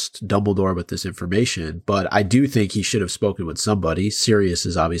trust Dumbledore with this information. But I do think he should have spoken with somebody. Sirius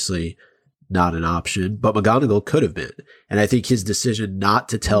is obviously not an option, but McGonagall could have been. And I think his decision not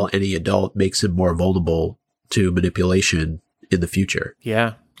to tell any adult makes him more vulnerable to manipulation in the future.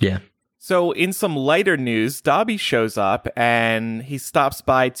 Yeah. Yeah. So in some lighter news, Dobby shows up and he stops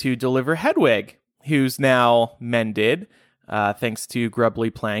by to deliver Hedwig, who's now mended, thanks to Grubbly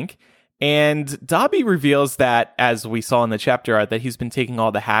Plank. And Dobby reveals that, as we saw in the chapter art, that he's been taking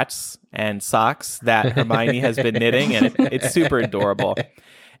all the hats and socks that Hermione has been knitting, and it's super adorable.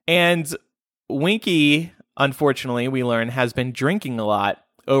 And Winky, unfortunately, we learn, has been drinking a lot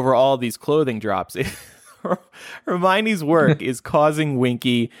over all these clothing drops. Hermione's work is causing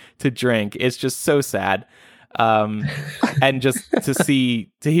Winky to drink. It's just so sad. And just to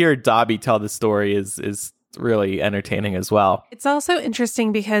hear Dobby tell the story is really entertaining as well. It's also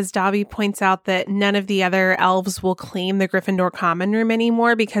interesting because Dobby points out that none of the other elves will claim the Gryffindor common room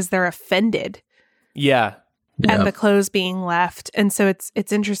anymore because they're offended. Yeah. At the clothes being left. And so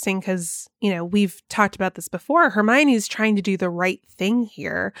it's interesting because, you know, we've talked about this before. Hermione's trying to do the right thing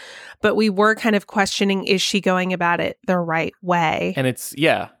here, but we were kind of questioning, is she going about it the right way? And it's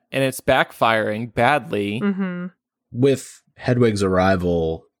backfiring badly. Mm-hmm. With Hedwig's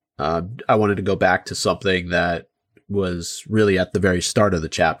arrival, I wanted to go back to something that was really at the very start of the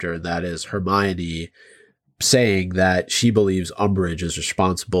chapter, and that is Hermione saying that she believes Umbridge is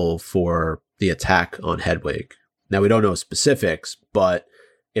responsible for the attack on Hedwig. Now, we don't know specifics, but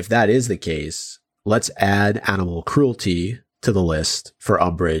if that is the case, let's add animal cruelty to the list for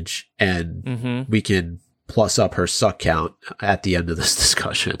Umbridge, and we can plus up her suck count at the end of this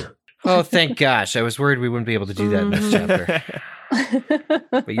discussion. Oh, thank gosh. I was worried we wouldn't be able to do that in this chapter.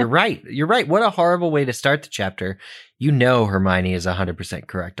 But you're right. You're right. What a horrible way to start the chapter. You know Hermione is 100%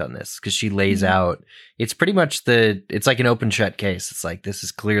 correct on this because she lays out, it's pretty much it's like an open shut case. It's like, this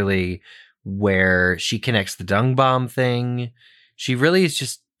is clearly where she connects the dung bomb thing. She really is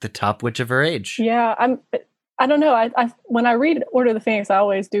just the top witch of her age. Yeah, I don't know. I when I read Order of the Phoenix, I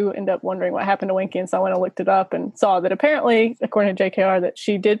always do end up wondering what happened to Winky, and so I went and looked it up and saw that apparently, according to JKR, that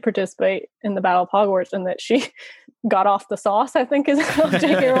she did participate in the Battle of Hogwarts and that she got off the sauce, I think is how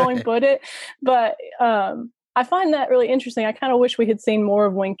J.K. Rowling put it. But I find that really interesting. I kind of wish we had seen more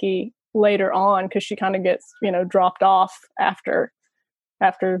of Winky later on because she kind of gets, dropped off after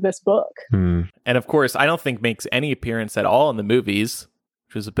this book. And of course, I don't think makes any appearance at all in the movies,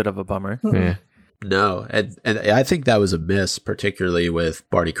 which was a bit of a bummer. Yeah. No, and I think that was a miss, particularly with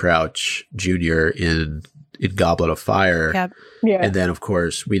Barty Crouch Jr. in Goblet of Fire. Yep. Yeah. And then, of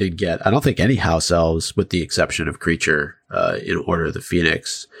course, we didn't get, I don't think, any house elves, with the exception of Creature, in Order of the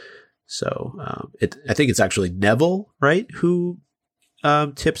Phoenix. So I think it's actually Neville, right, who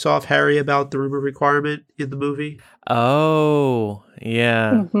tips off Harry about the room of requirement in the movie. Oh,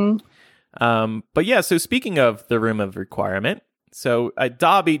 yeah. Mm-hmm. But yeah, so speaking of the room of requirement, so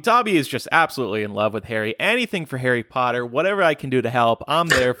Dobby is just absolutely in love with Harry. Anything for Harry Potter, whatever I can do to help, I'm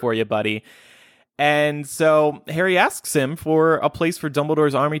there for you, buddy. And so Harry asks him for a place for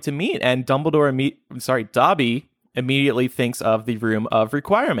Dumbledore's army to meet, and Dobby immediately thinks of the room of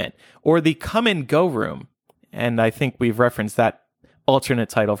requirement, or the come and go room. And I think we've referenced that alternate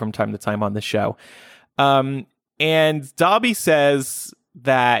title from time to time on the show. And Dobby says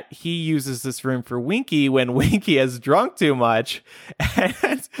that he uses this room for Winky when Winky has drunk too much.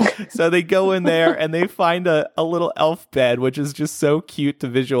 And so they go in there and they find a little elf bed, which is just so cute to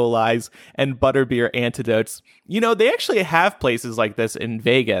visualize, and butterbeer antidotes. They actually have places like this in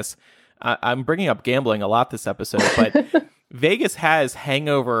Vegas. I'm bringing up gambling a lot this episode, but Vegas has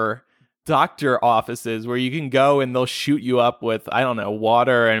hangover doctor offices where you can go and they'll shoot you up with, I don't know,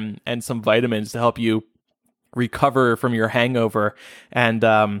 water and some vitamins to help you recover from your hangover. And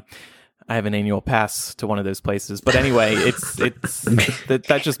I have an annual pass to one of those places. But anyway, it's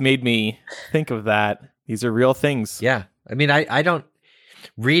that just made me think of that. These are real things. Yeah. I mean, I don't,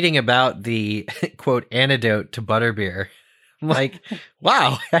 reading about the quote antidote to butterbeer, I'm like,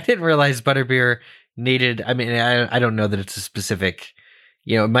 wow, I didn't realize butterbeer needed, I mean, I don't know that it's a specific,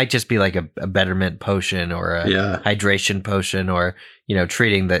 it might just be like a betterment potion or a hydration potion, or,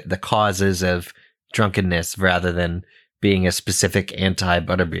 treating the causes of drunkenness rather than being a specific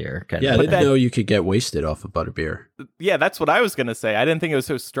anti-butterbeer. I didn't know you could get wasted off of butterbeer. Yeah, that's what I was going to say. I didn't think it was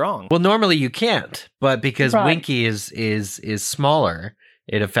so strong. Well, normally you can't, but because Winky is smaller,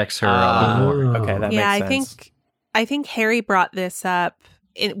 it affects her a lot more. Okay, that makes sense. I think Harry brought this up.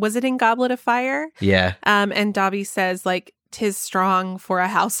 Was it in Goblet of Fire? Yeah. And Dobby says, like, 'tis strong for a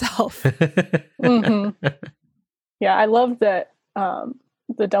house elf. Mm-hmm. Yeah, I love that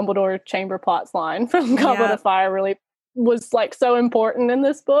the Dumbledore chamber plots line from Goblet of Fire really was like so important in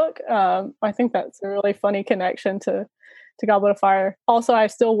this book. I think that's a really funny connection to Goblet of Fire. Also, I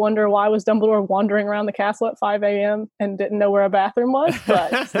still wonder, why was Dumbledore wandering around the castle at 5 a.m. and didn't know where a bathroom was,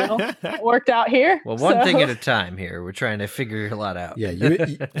 but still it worked out here. Well, one thing at a time here. We're trying to figure a lot out. Yeah, you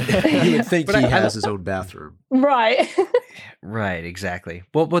would think he has his own bathroom. Right. Right, exactly.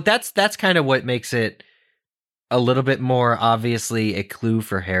 Well, that's kind of what makes it a little bit more obviously a clue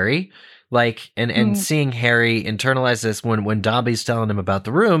for Harry. Like, and seeing Harry internalize this when Dobby's telling him about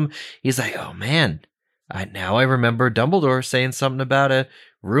the room, he's like, oh man, now I remember Dumbledore saying something about a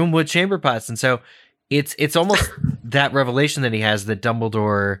room with chamber pots. And so it's almost that revelation that he has, that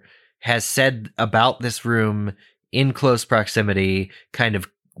Dumbledore has said about this room in close proximity, kind of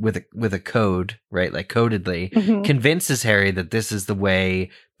with a code, right? Like codedly, convinces Harry that this is the way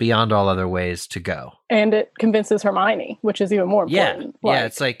beyond all other ways to go. And it convinces Hermione, which is even more important. Yeah,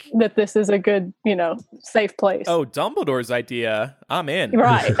 it's like that this is a good, safe place. Oh, Dumbledore's idea. I'm in.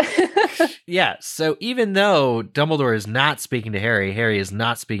 Right. Yeah, so even though Dumbledore is not speaking to Harry, Harry is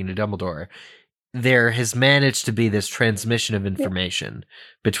not speaking to Dumbledore, there has managed to be this transmission of information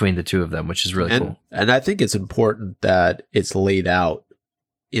between the two of them, which is really cool. And I think it's important that it's laid out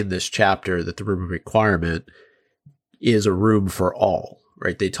in this chapter that the room of requirement is a room for all,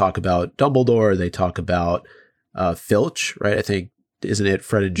 right? They talk about Dumbledore, they talk about Filch, right? I think, isn't it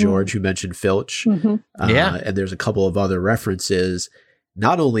Fred and George who mentioned Filch? Yeah. And there's a couple of other references.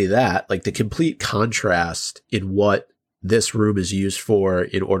 Not only that, like the complete contrast in what this room is used for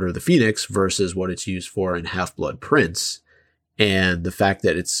in Order of the Phoenix versus what it's used for in Half-Blood Prince. And the fact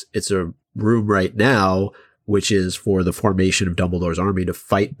that it's a room right now, which is for the formation of Dumbledore's army to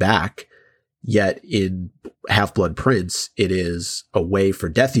fight back. Yet in Half-Blood Prince, it is a way for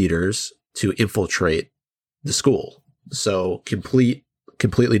Death Eaters to infiltrate the school. So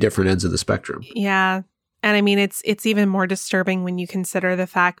completely different ends of the spectrum. Yeah. And I mean, it's even more disturbing when you consider the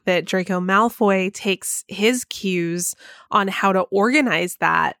fact that Draco Malfoy takes his cues on how to organize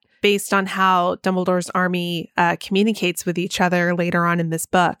that based on how Dumbledore's army communicates with each other later on in this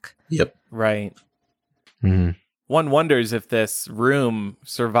book. Yep. Right. Mhm. One wonders if this room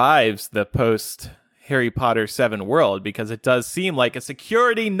survives the post Harry Potter 7 world, because it does seem like a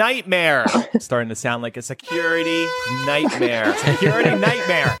security nightmare. It's starting to sound like a security nightmare. Security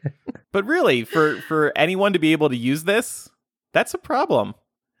nightmare. But really, for anyone to be able to use this, that's a problem,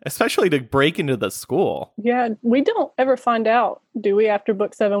 especially to break into the school. Yeah, we don't ever find out, do we, after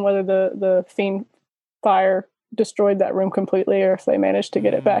book 7, whether the fiend fire destroyed that room completely or if they managed to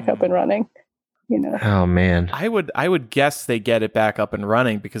get it back up and running. You know. Oh man. I would guess they get it back up and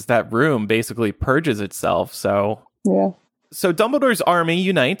running because that room basically purges itself. So Yeah. So Dumbledore's army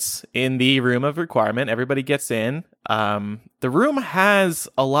unites in the Room of Requirement. Everybody gets in. The room has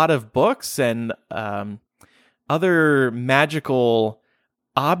a lot of books and other magical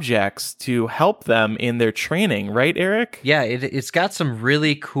objects to help them in their training, right, Eric? Yeah, it's got some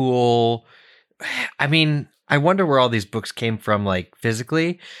really cool. I mean, I wonder where all these books came from, like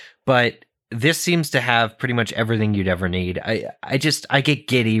physically, but this seems to have pretty much everything you'd ever need. I get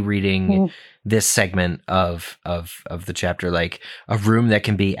giddy reading this segment of the chapter, like a room that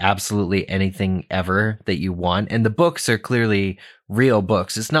can be absolutely anything ever that you want. And the books are clearly real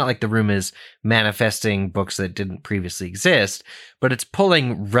books. It's not like the room is manifesting books that didn't previously exist, but it's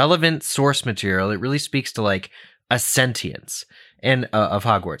pulling relevant source material. It really speaks to like a sentience and of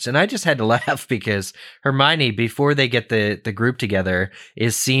Hogwarts. And I just had to laugh because Hermione, before they get the group together,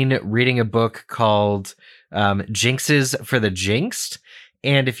 is seen reading a book called Jinxes for the Jinxed.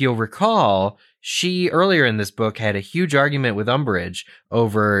 And if you'll recall, she earlier in this book had a huge argument with Umbridge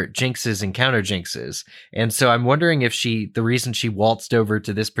over jinxes and counter jinxes. And so I'm wondering if the reason she waltzed over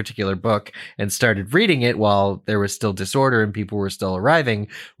to this particular book and started reading it while there was still disorder and people were still arriving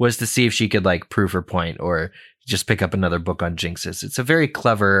was to see if she could like prove her point or just pick up another book on jinxes. It's a very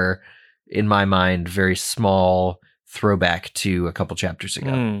clever, in my mind, very small throwback to a couple chapters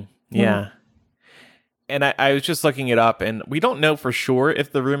ago. Yeah. And I was just looking it up, and we don't know for sure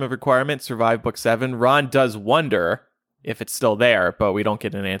if the Room of Requirement survived Book 7. Ron does wonder if it's still there, but we don't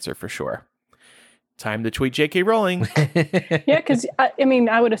get an answer for sure. Time to tweet J.K. Rowling. Yeah, because, I mean,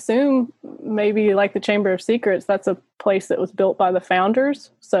 I would assume maybe like the Chamber of Secrets, that's a place that was built by the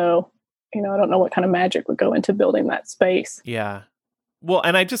founders. So, you know, I don't know what kind of magic would go into building that space. Yeah. Well,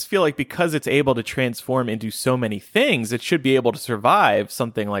 and I just feel like because it's able to transform into so many things, it should be able to survive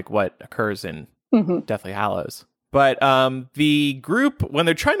something like what occurs in Deathly Hallows. But the group, when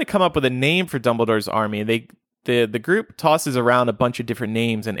they're trying to come up with a name for Dumbledore's army, the group tosses around a bunch of different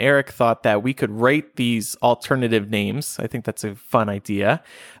names, and Eric thought that we could write these alternative names. I think that's a fun idea.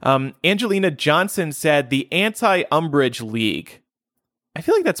 Angelina Johnson said the Anti-Umbridge League. I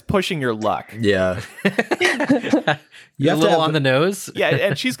feel like that's pushing your luck. Yeah. You have a little on the nose. Yeah,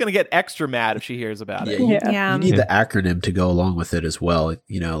 and she's going to get extra mad if she hears about it. Yeah. You need the acronym to go along with it as well.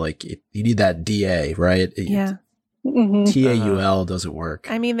 You know, like you need that DA, right? Yeah. TAUL doesn't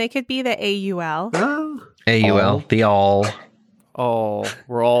work. I mean, they could be the AUL. AUL, the all. Oh,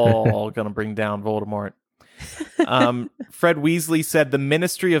 we're all going to bring down Voldemort. Fred Weasley said the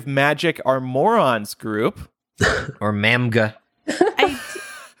Ministry of Magic are morons group. Or MAMGA.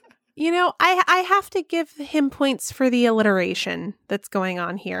 I have to give him points for the alliteration that's going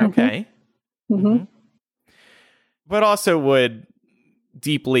on here. Okay. But also would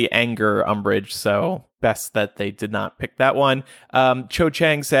deeply anger Umbridge, so best that they did not pick that one. Cho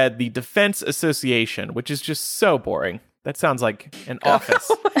Chang said the Defense Association, which is just so boring. That sounds like an office.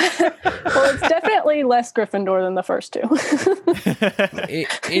 Well, it's definitely less Gryffindor than the first two.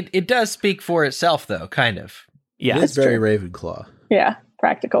 It does speak for itself, though, kind of. Yeah, it's very Ravenclaw. Yeah,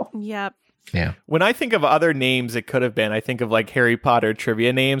 practical. Yep. Yeah. When I think of other names it could have been, I think of like Harry Potter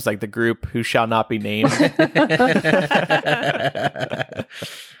trivia names, like the group Who Shall Not Be Named.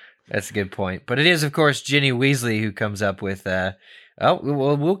 That's a good point. But it is, of course, Ginny Weasley who comes up with,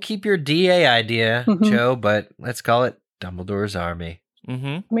 we'll keep your DA idea, Joe, but let's call it Dumbledore's Army.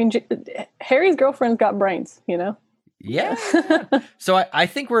 I mean, Harry's girlfriend's got brains, you know? Yeah. So I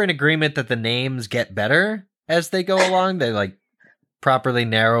think we're in agreement that the names get better as they go along. They like properly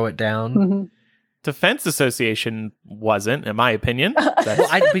narrow it down. Defense Association wasn't, in my opinion.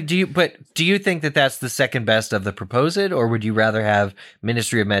 Well, do you think that that's the second best of the proposed, or would you rather have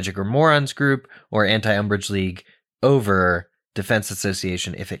Ministry of Magic or Morons Group or Anti-Umbridge League over Defense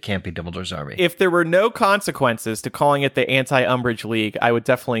Association if it can't be Dumbledore's Army. If there were no consequences to calling it the Anti-Umbridge League, I would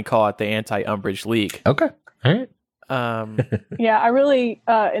definitely call it the Anti-Umbridge League. Okay. All right. Yeah, I really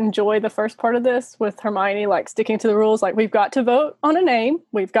enjoy the first part of this with Hermione like sticking to the rules. Like, we've got to vote on a name.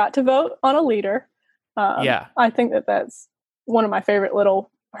 We've got to vote on a leader. Yeah. I think that's one of my favorite little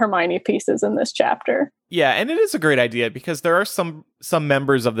Hermione pieces in this chapter. Yeah, and it is a great idea because there are some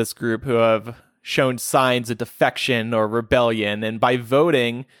members of this group who have shown signs of defection or rebellion, and by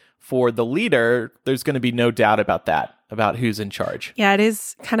voting for the leader, there's going to be no doubt about that, about who's in charge. Yeah, it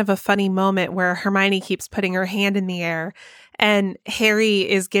is kind of a funny moment where Hermione keeps putting her hand in the air, and Harry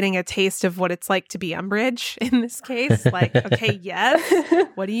is getting a taste of what it's like to be Umbridge in this case. Like, okay, yes,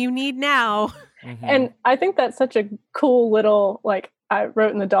 what do you need now? Mm-hmm. And I think that's such a cool little, like, I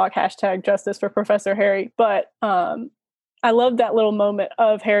wrote in the doc, #justice for Professor Harry, but I love that little moment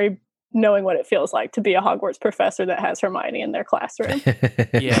of Harry knowing what it feels like to be a Hogwarts professor that has Hermione in their classroom.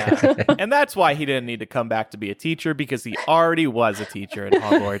 Yeah. And that's why he didn't need to come back to be a teacher, because he already was a teacher in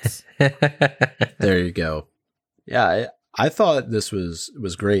Hogwarts. There you go. Yeah, I thought this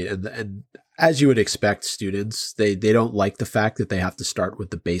was great. And as you would expect, students, they don't like the fact that they have to start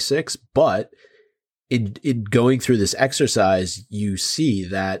with the basics, but in going through this exercise, you see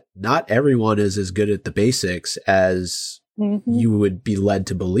that not everyone is as good at the basics as you would be led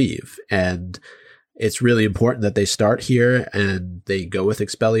to believe. And it's really important that they start here and they go with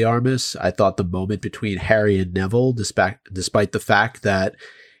Expelliarmus. I thought the moment between Harry and Neville, despite the fact that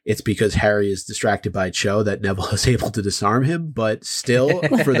it's because Harry is distracted by Cho that Neville is able to disarm him, but still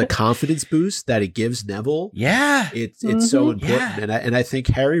for the confidence boost that it gives Neville. Yeah. It's so important. Yeah. And I think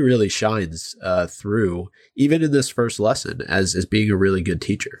Harry really shines through, even in this first lesson, as being a really good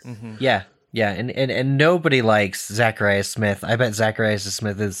teacher. Mm-hmm. Yeah. Yeah, and nobody likes Zacharias Smith. I bet Zacharias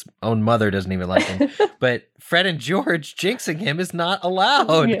Smith's own mother doesn't even like him. But Fred and George jinxing him is not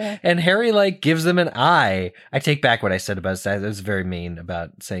allowed. Yeah. And Harry, like, gives them an eye. I take back what I said about Zach. That was very mean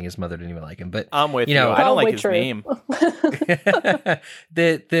about saying his mother didn't even like him. But I'm with you know, I don't like his true. name.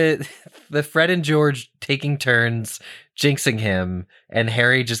 the Fred and George taking turns jinxing him, and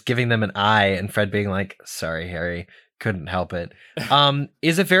Harry just giving them an eye, and Fred being like, "Sorry, Harry, couldn't help it,"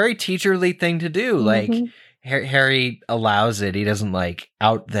 is a very teacherly thing to do. Like, Harry allows it. He doesn't like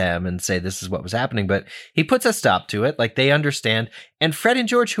out them and say this is what was happening, but he puts a stop to it. Like, they understand. And Fred and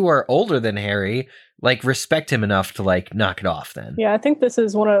George, who are older than Harry, like, respect him enough to like knock it off then. Yeah, I think this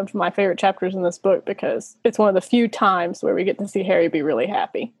is one of my favorite chapters in this book because it's one of the few times where we get to see Harry be really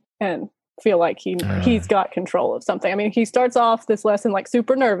happy and feel like he's got control of something. I mean, he starts off this lesson like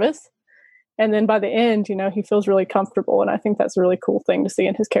super nervous, and then by the end, you know, he feels really comfortable. And I think that's a really cool thing to see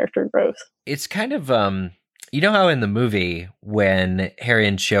in his character growth. It's kind of, you know how in the movie when Harry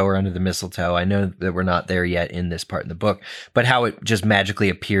and Cho are under the mistletoe, I know that we're not there yet in this part in the book, but how it just magically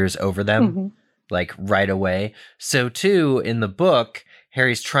appears over them, like right away. So too, in the book,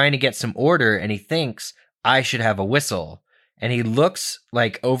 Harry's trying to get some order and he thinks, I should have a whistle. And he looks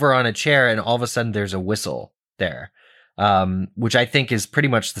like over on a chair and all of a sudden there's a whistle there. Which I think is pretty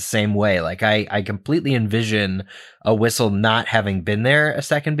much the same way. Like, I completely envision a whistle not having been there a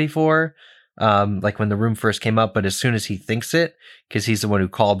second before, like when the room first came up, but as soon as he thinks it, because he's the one who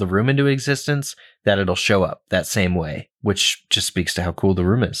called the room into existence, that it'll show up that same way, which just speaks to how cool the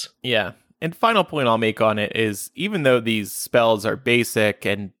room is. Yeah. And final point I'll make on it is, even though these spells are basic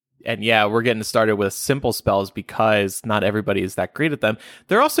and yeah, we're getting started with simple spells because not everybody is that great at them,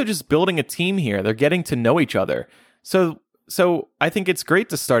 they're also just building a team here. They're getting to know each other. So I think it's great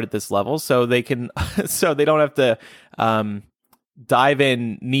to start at this level so they can, so they don't have to dive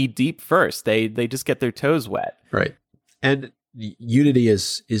in knee deep first. They just get their toes wet. Right. And unity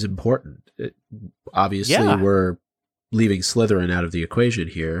is important. Obviously, we're leaving Slytherin out of the equation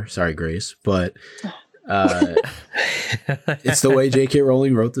here. Sorry, Grace, but it's the way J.K.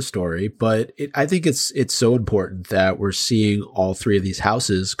 Rowling wrote the story. But I think it's so important that we're seeing all three of these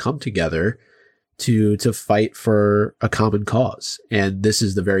houses come together to fight for a common cause. And this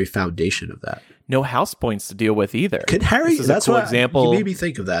is the very foundation of that. No house points to deal with either. Could Harry, that's a cool what example. You made me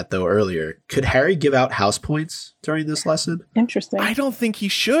think of that though earlier. Could Harry give out house points during this lesson? Interesting. I don't think he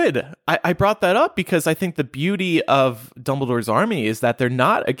should. I brought that up because I think the beauty of Dumbledore's army is that they're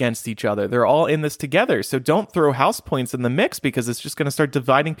not against each other. They're all in this together. So don't throw house points in the mix because it's just going to start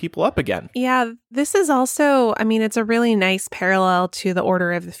dividing people up again. Yeah, this is also, I mean, it's a really nice parallel to the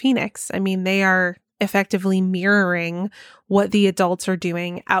Order of the Phoenix. I mean, they are effectively mirroring what the adults are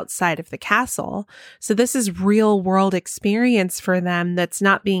doing outside of the castle. So this is real world experience for them that's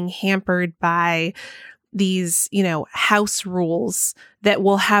not being hampered by these, you know, house rules that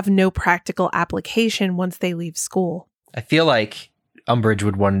will have no practical application once they leave school. I feel like Umbridge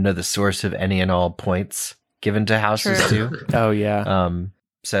would want to know the source of any and all points given to houses too. Oh, yeah.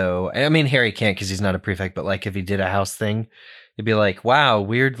 So, I mean, Harry can't because he's not a prefect, but like if he did a house thing, it'd be like, wow,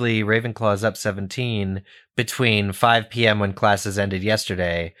 weirdly, Ravenclaw's up 17 between 5 p.m. when classes ended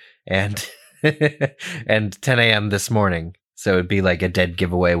yesterday and and 10 a.m. this morning. So it'd be like a dead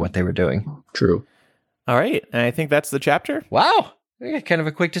giveaway what they were doing. True. All right. And I think that's the chapter. Wow. We got kind of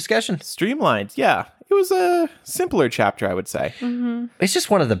a quick discussion. Streamlined. Yeah. It was a simpler chapter, I would say. Mm-hmm. It's just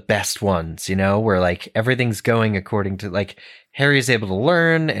one of the best ones, you know, where like everything's going according to like Harry's able to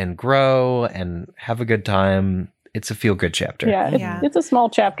learn and grow and have a good time. It's a feel-good chapter. Yeah, it's a small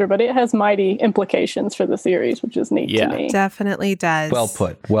chapter, but it has mighty implications for the series, which is neat to me. Definitely does. Well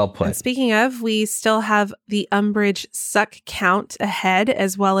put. Well put. And speaking of, we still have the Umbridge suck count ahead,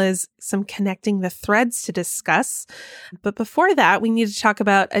 as well as some connecting the threads to discuss. But before that, we need to talk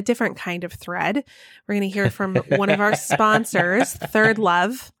about a different kind of thread. We're going to hear from one of our sponsors, Third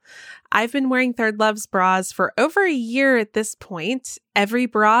Love. I've been wearing Third Love's bras for over a year at this point. Every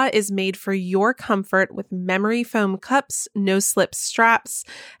bra is made for your comfort with memory foam cups, no-slip straps,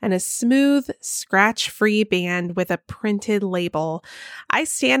 and a smooth, scratch-free band with a printed label. I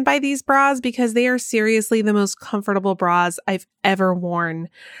stand by these bras because they are seriously the most comfortable bras I've ever worn.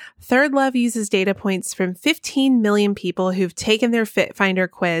 Third Love uses data points from 15 million people who've taken their Fit Finder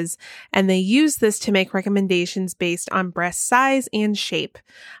quiz, and they use this to make recommendations based on breast size and shape.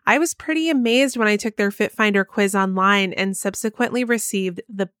 I was pretty amazed when I took their Fit Finder quiz online and subsequently received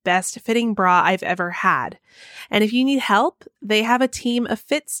the best fitting bra I've ever had. And if you need help, they have a team of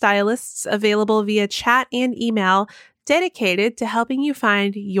fit stylists available via chat and email dedicated to helping you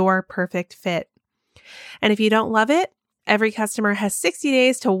find your perfect fit. And if you don't love it, every customer has 60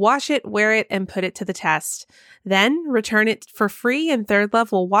 days to wash it, wear it, and put it to the test. Then return it for free, and Third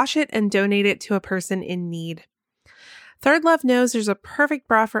Love will wash it and donate it to a person in need. Third Love knows there's a perfect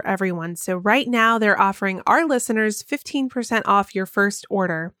bra for everyone, so right now they're offering our listeners 15% off your first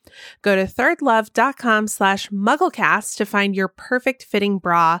order. Go to thirdlove.com/mugglecast to find your perfect fitting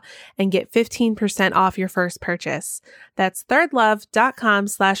bra and get 15% off your first purchase. That's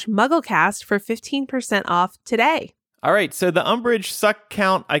thirdlove.com/mugglecast for 15% off today. All right. So the Umbridge suck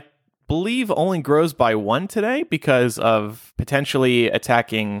count, I believe, only grows by 1 today because of potentially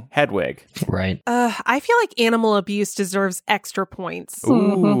attacking Hedwig. Right. I feel like animal abuse deserves extra points.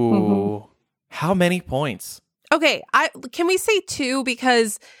 Ooh. How many points? Okay, can we say 2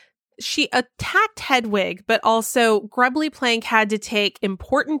 because she attacked Hedwig, but also Grubbly Plank had to take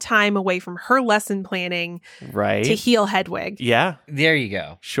important time away from her lesson planning to heal Hedwig. Yeah. There you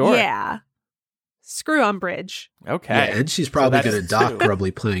go. Sure. Yeah. Screw Umbridge. Okay. Yeah, and she's probably So going to dock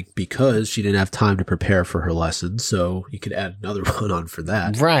Grubbly Plank because she didn't have time to prepare for her lesson. So you could add another one on for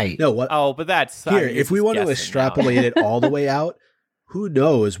that. Right. No, what? Oh, but that's Here, if we want to extrapolate it all the way out, who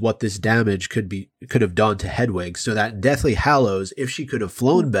knows what this damage could have done to Hedwig? So that Deathly Hallows, if she could have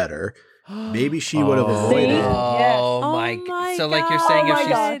flown better, maybe she would have avoided. Oh my my god! So like God. you're saying Oh my if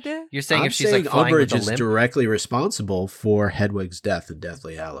God. you're saying I'm if she's saying like flying with Umbridge a is limp. directly responsible for Hedwig's death in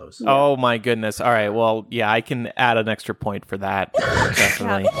Deathly Hallows. Oh my goodness. All right. Well, yeah, I can add an extra point for that.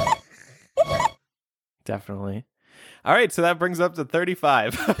 Definitely. Definitely. All right. So that brings up to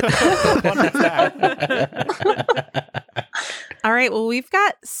 35. One attack. All right, well, we've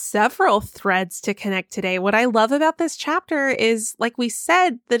got several threads to connect today. What I love about this chapter is, like we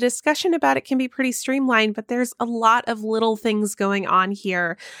said, the discussion about it can be pretty streamlined, but there's a lot of little things going on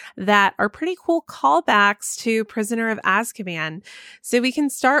here that are pretty cool callbacks to Prisoner of Azkaban. So we can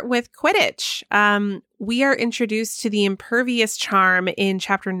start with Quidditch. We are introduced to the impervious charm in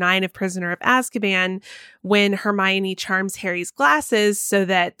chapter 9 of Prisoner of Azkaban when Hermione charms Harry's glasses so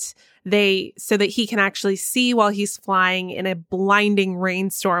that he can actually see while he's flying in a blinding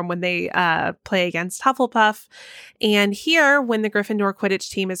rainstorm when they play against Hufflepuff. And here, when the Gryffindor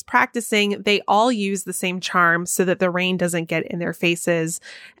Quidditch team is practicing, they all use the same charm so that the rain doesn't get in their faces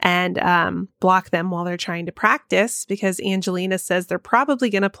and block them while they're trying to practice, because Angelina says they're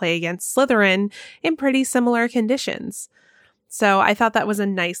probably going to play against Slytherin in pretty similar conditions. So I thought that was a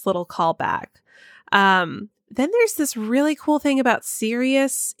nice little callback. Then there's this really cool thing about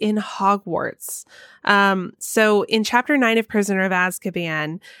Sirius in Hogwarts. So in chapter 9 of Prisoner of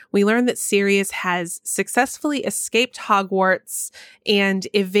Azkaban, we learn that Sirius has successfully escaped Hogwarts and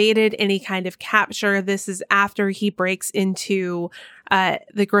evaded any kind of capture. This is after he breaks into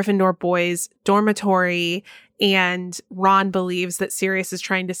the Gryffindor boys' dormitory, and Ron believes that Sirius is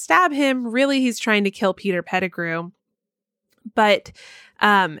trying to stab him. Really, he's trying to kill Peter Pettigrew. But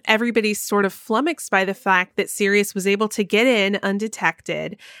everybody's sort of flummoxed by the fact that Sirius was able to get in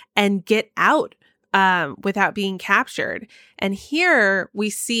undetected and get out without being captured. And here we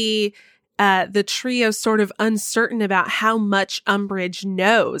see the trio sort of uncertain about how much Umbridge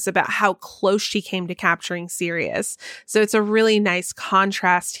knows about how close she came to capturing Sirius. So it's a really nice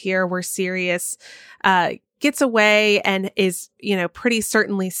contrast here where Sirius gets away and is, pretty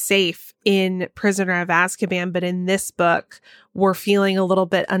certainly safe in Prisoner of Azkaban. But in this book, we're feeling a little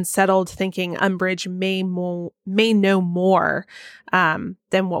bit unsettled, thinking Umbridge may know more than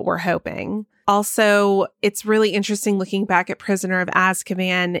what we're hoping. Also, it's really interesting looking back at Prisoner of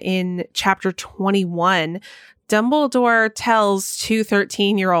Azkaban in chapter 21. Dumbledore tells two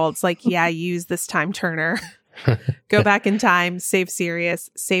 13-year-olds, use this time turner. Go back in time, save Sirius,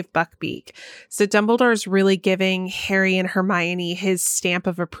 save Buckbeak. So Dumbledore's really giving Harry and Hermione his stamp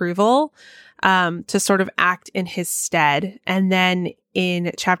of approval to sort of act in his stead. And then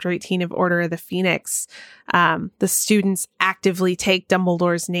in chapter 18 of Order of the Phoenix, the students actively take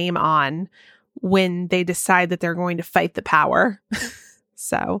Dumbledore's name on when they decide that they're going to fight the power.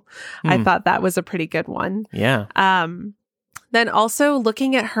 So I thought that was a pretty good one. Yeah. Then also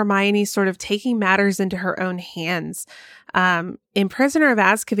looking at Hermione sort of taking matters into her own hands. In Prisoner of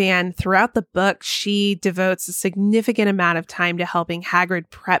Azkaban, throughout the book, she devotes a significant amount of time to helping Hagrid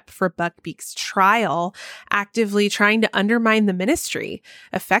prep for Buckbeak's trial, actively trying to undermine the Ministry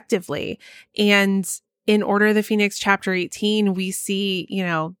effectively. And in Order of the Phoenix chapter 18, we see,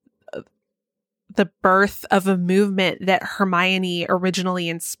 the birth of a movement that Hermione originally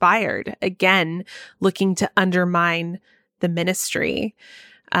inspired, again, looking to undermine the Ministry.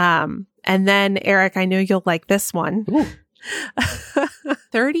 And then, Eric, I know you'll like this one.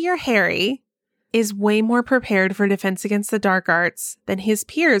 Third-year Harry is way more prepared for Defense Against the Dark Arts than his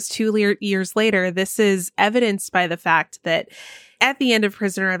peers 2 years later. This is evidenced by the fact that at the end of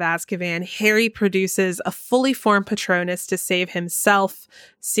Prisoner of Azkaban, Harry produces a fully formed Patronus to save himself,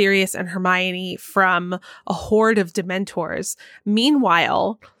 Sirius, and Hermione from a horde of Dementors.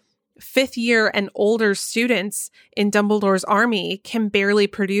 Meanwhile, fifth-year and older students in Dumbledore's army can barely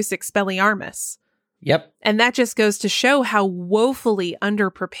produce Expelliarmus. Yep. And that just goes to show how woefully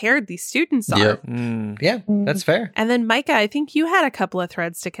underprepared these students are. Yep. Yeah, that's fair. And then, Micah, I think you had a couple of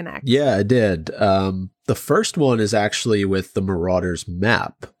threads to connect. Yeah, I did. The first one is actually with the Marauders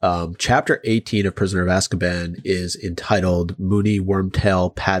map. Chapter 18 of Prisoner of Azkaban is entitled Moony,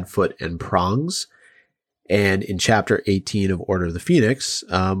 Wormtail, Padfoot, and Prongs. And in chapter 18 of Order of the Phoenix,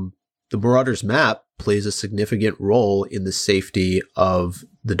 the Marauders map plays a significant role in the safety of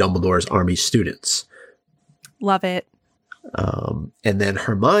the Dumbledore's army students. Love it. And then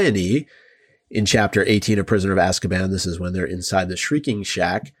Hermione, in chapter 18 of Prisoner of Azkaban, this is when they're inside the Shrieking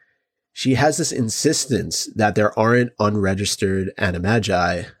Shack, she has this insistence that there aren't unregistered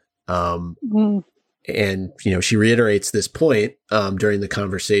animagi. And, she reiterates this point during the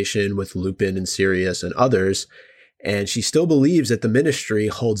conversation with Lupin and Sirius and others. And she still believes that the Ministry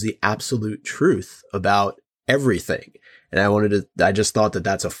holds the absolute truth about everything. And I just thought that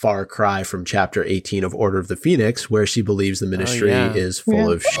that's a far cry from chapter 18 of Order of the Phoenix, where she believes the Ministry is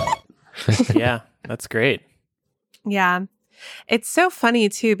full of shit. Yeah, that's great. Yeah. It's so funny,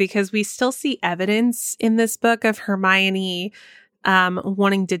 too, because we still see evidence in this book of Hermione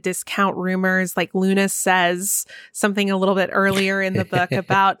wanting to discount rumors. Like Luna says something a little bit earlier in the book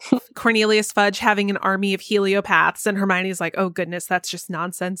about Cornelius Fudge having an army of heliopaths, and Hermione's like, oh goodness, that's just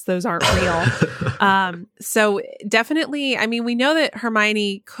nonsense. Those aren't real. So definitely, we know that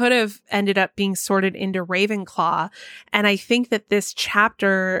Hermione could have ended up being sorted into Ravenclaw. And I think that this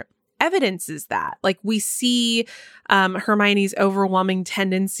chapter evidences that. Like we see Hermione's overwhelming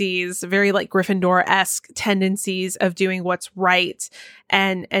tendencies, very like Gryffindor-esque tendencies of doing what's right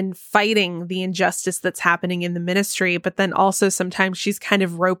and fighting the injustice that's happening in the Ministry. But then also sometimes she's kind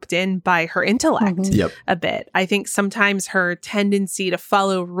of roped in by her intellect a bit. I think sometimes her tendency to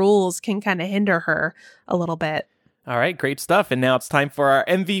follow rules can kind of hinder her a little bit. All right, great stuff. And now it's time for our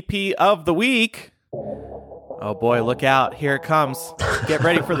MVP of the week. Oh boy, look out. Here it comes. Get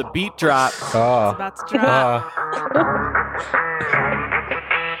ready for the beat drop. It's about to drop.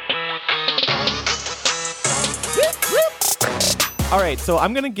 All right, so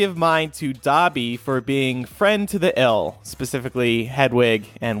I'm going to give mine to Dobby for being friend to the ill, specifically Hedwig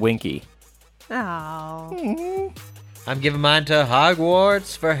and Winky. Oh. I'm giving mine to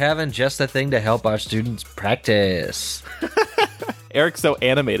Hogwarts for having just the thing to help our students practice. Eric's so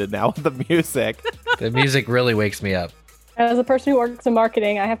animated now with the music. The music really wakes me up. As a person who works in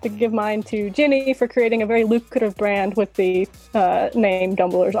marketing, I have to give mine to Ginny for creating a very lucrative brand with the name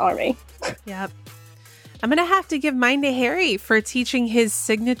Dumbledore's Army. Yep. I'm going to have to give mine to Harry for teaching his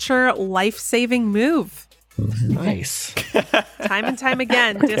signature life-saving move. Nice. Time and time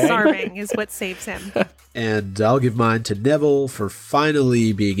again, disarming is what saves him. And I'll give mine to Neville for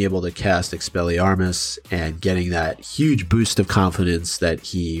finally being able to cast Expelliarmus and getting that huge boost of confidence that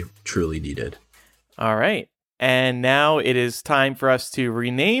he truly needed. All right. And now it is time for us to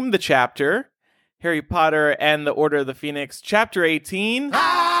rename the chapter, Harry Potter and the Order of the Phoenix, Chapter 18. What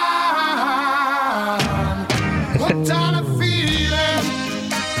kind of feeling?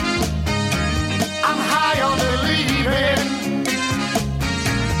 I'm high on believing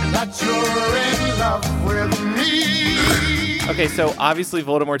that you're in love with me. Okay, so obviously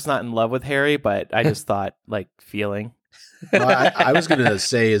Voldemort's not in love with Harry, but I just thought, like, feeling. Well, I was going to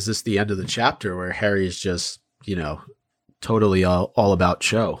say, is this the end of the chapter where Harry's just, totally all about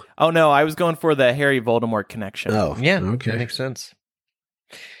Cho? Oh, no, I was going for the Harry-Voldemort connection. Oh, Yeah, okay. That makes sense.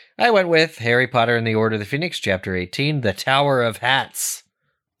 I went with Harry Potter and the Order of the Phoenix, Chapter 18, The Tower of Hats.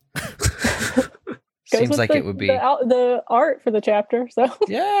 Seems like it would be. The art for the chapter. So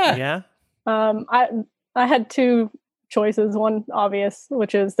Yeah. Yeah? I had two choices. One obvious,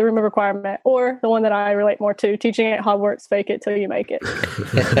 which is the room of requirement, or the one that I relate more to, teaching at Hogwarts, fake it till you make it.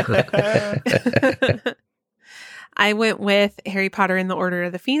 I went with Harry Potter and the Order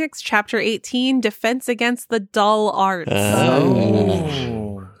of the Phoenix, Chapter 18, Defense Against the Dull Arts.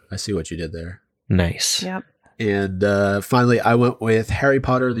 Oh. I see what you did there. Nice. Yep. And finally, I went with Harry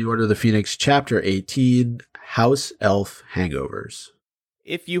Potter and the Order of the Phoenix, Chapter 18, House Elf Hangovers.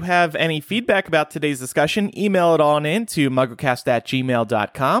 If you have any feedback about today's discussion, email it on in to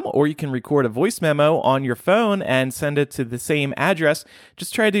mugglecast@gmail.com, or you can record a voice memo on your phone and send it to the same address.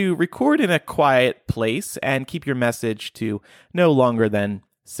 Just try to record in a quiet place and keep your message to no longer than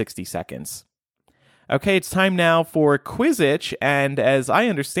 60 seconds. Okay, it's time now for Quizzitch, and as I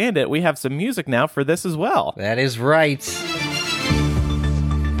understand it, we have some music now for this as well. That is right.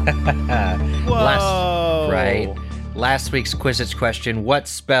 Whoa! Last week's Quizzitch question, what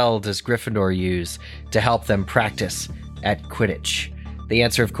spell does Gryffindor use to help them practice at Quidditch? The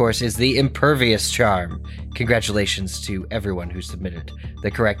answer, of course, is the Impervious Charm. Congratulations to everyone who submitted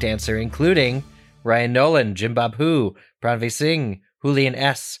the correct answer, including Ryan Nolan, Jim Bob Hu, Pranvi Singh, Julian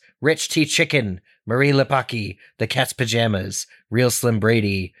S., Rich T. Chicken, Marie Lepaki, The Cat's Pajamas, Real Slim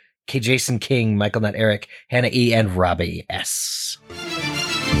Brady, K. Jason King, Michael Nut Eric, Hannah E., and Robbie S.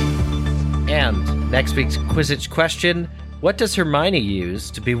 And next week's Quizzitch question, what does Hermione use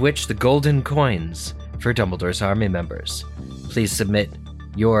to bewitch the golden coins for Dumbledore's army members? Please submit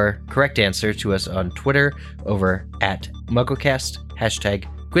your correct answer to us on Twitter over at MuggleCast,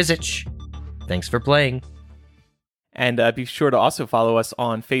 #Quizzitch. Thanks for playing. And be sure to also follow us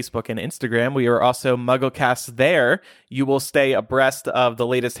on Facebook and Instagram. We are also MuggleCast there. You will stay abreast of the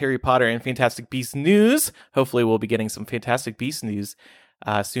latest Harry Potter and Fantastic Beasts news. Hopefully we'll be getting some Fantastic Beasts news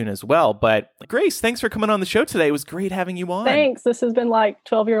soon as well. But Grace, thanks for coming on the show today. It was great having you on. Thanks. This has been like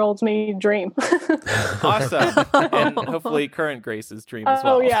 12-year-old's me dream. Awesome. And hopefully current Grace's dream as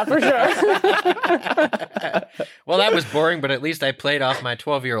well. Oh, yeah, for sure. Well, that was boring, but at least I played off my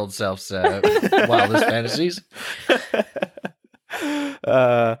 12-year-old self's wildest fantasies.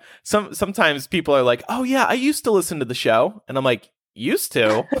 Sometimes people are like, oh yeah, I used to listen to the show. And I'm like, used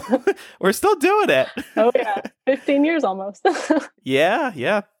to? We're still doing it. Oh, yeah. 15 years almost.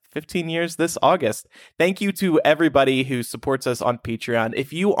 Yeah. 15 years this August. Thank you to everybody who supports us on Patreon.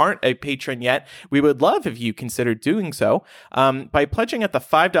 If you aren't a patron yet, we would love if you consider doing so. By pledging at the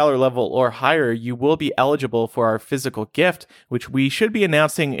 $5 level or higher, you will be eligible for our physical gift, which we should be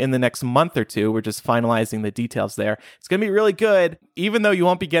announcing in the next month or two. We're just finalizing the details there. It's going to be really good. Even though you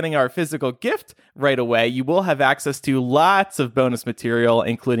won't be getting our physical gift right away, you will have access to lots of bonus material,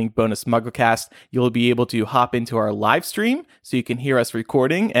 including bonus MuggleCast. You'll be able to hop into our live stream so you can hear us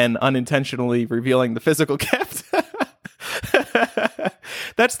recording and unintentionally revealing the physical gift.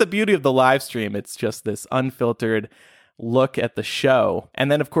 That's the beauty of the live stream. It's just this unfiltered look at the show.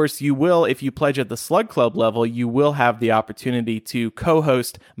 And then, of course, you will, if you pledge at the Slug Club level, you will have the opportunity to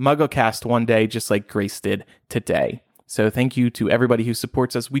co-host MuggleCast one day, just like Grace did today. So thank you to everybody who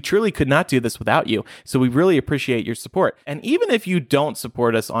supports us. We truly could not do this without you. So we really appreciate your support. And even if you don't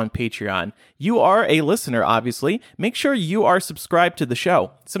support us on Patreon, you are a listener, obviously. Make sure you are subscribed to the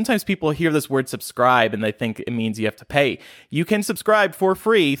show. Sometimes people hear this word subscribe and they think it means you have to pay. You can subscribe for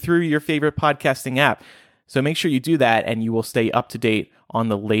free through your favorite podcasting app. So make sure you do that and you will stay up to date on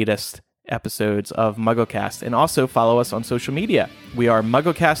the latest episodes of MuggleCast. And also follow us on social media. We are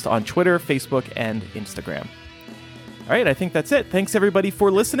MuggleCast on Twitter, Facebook, and Instagram. All right, I think that's it. Thanks, everybody,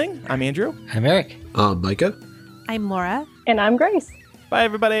 for listening. I'm Andrew. I'm Eric. I'm Micah. I'm Laura. And I'm Grace. Bye,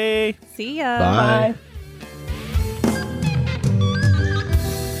 everybody. See ya. Bye. Bye.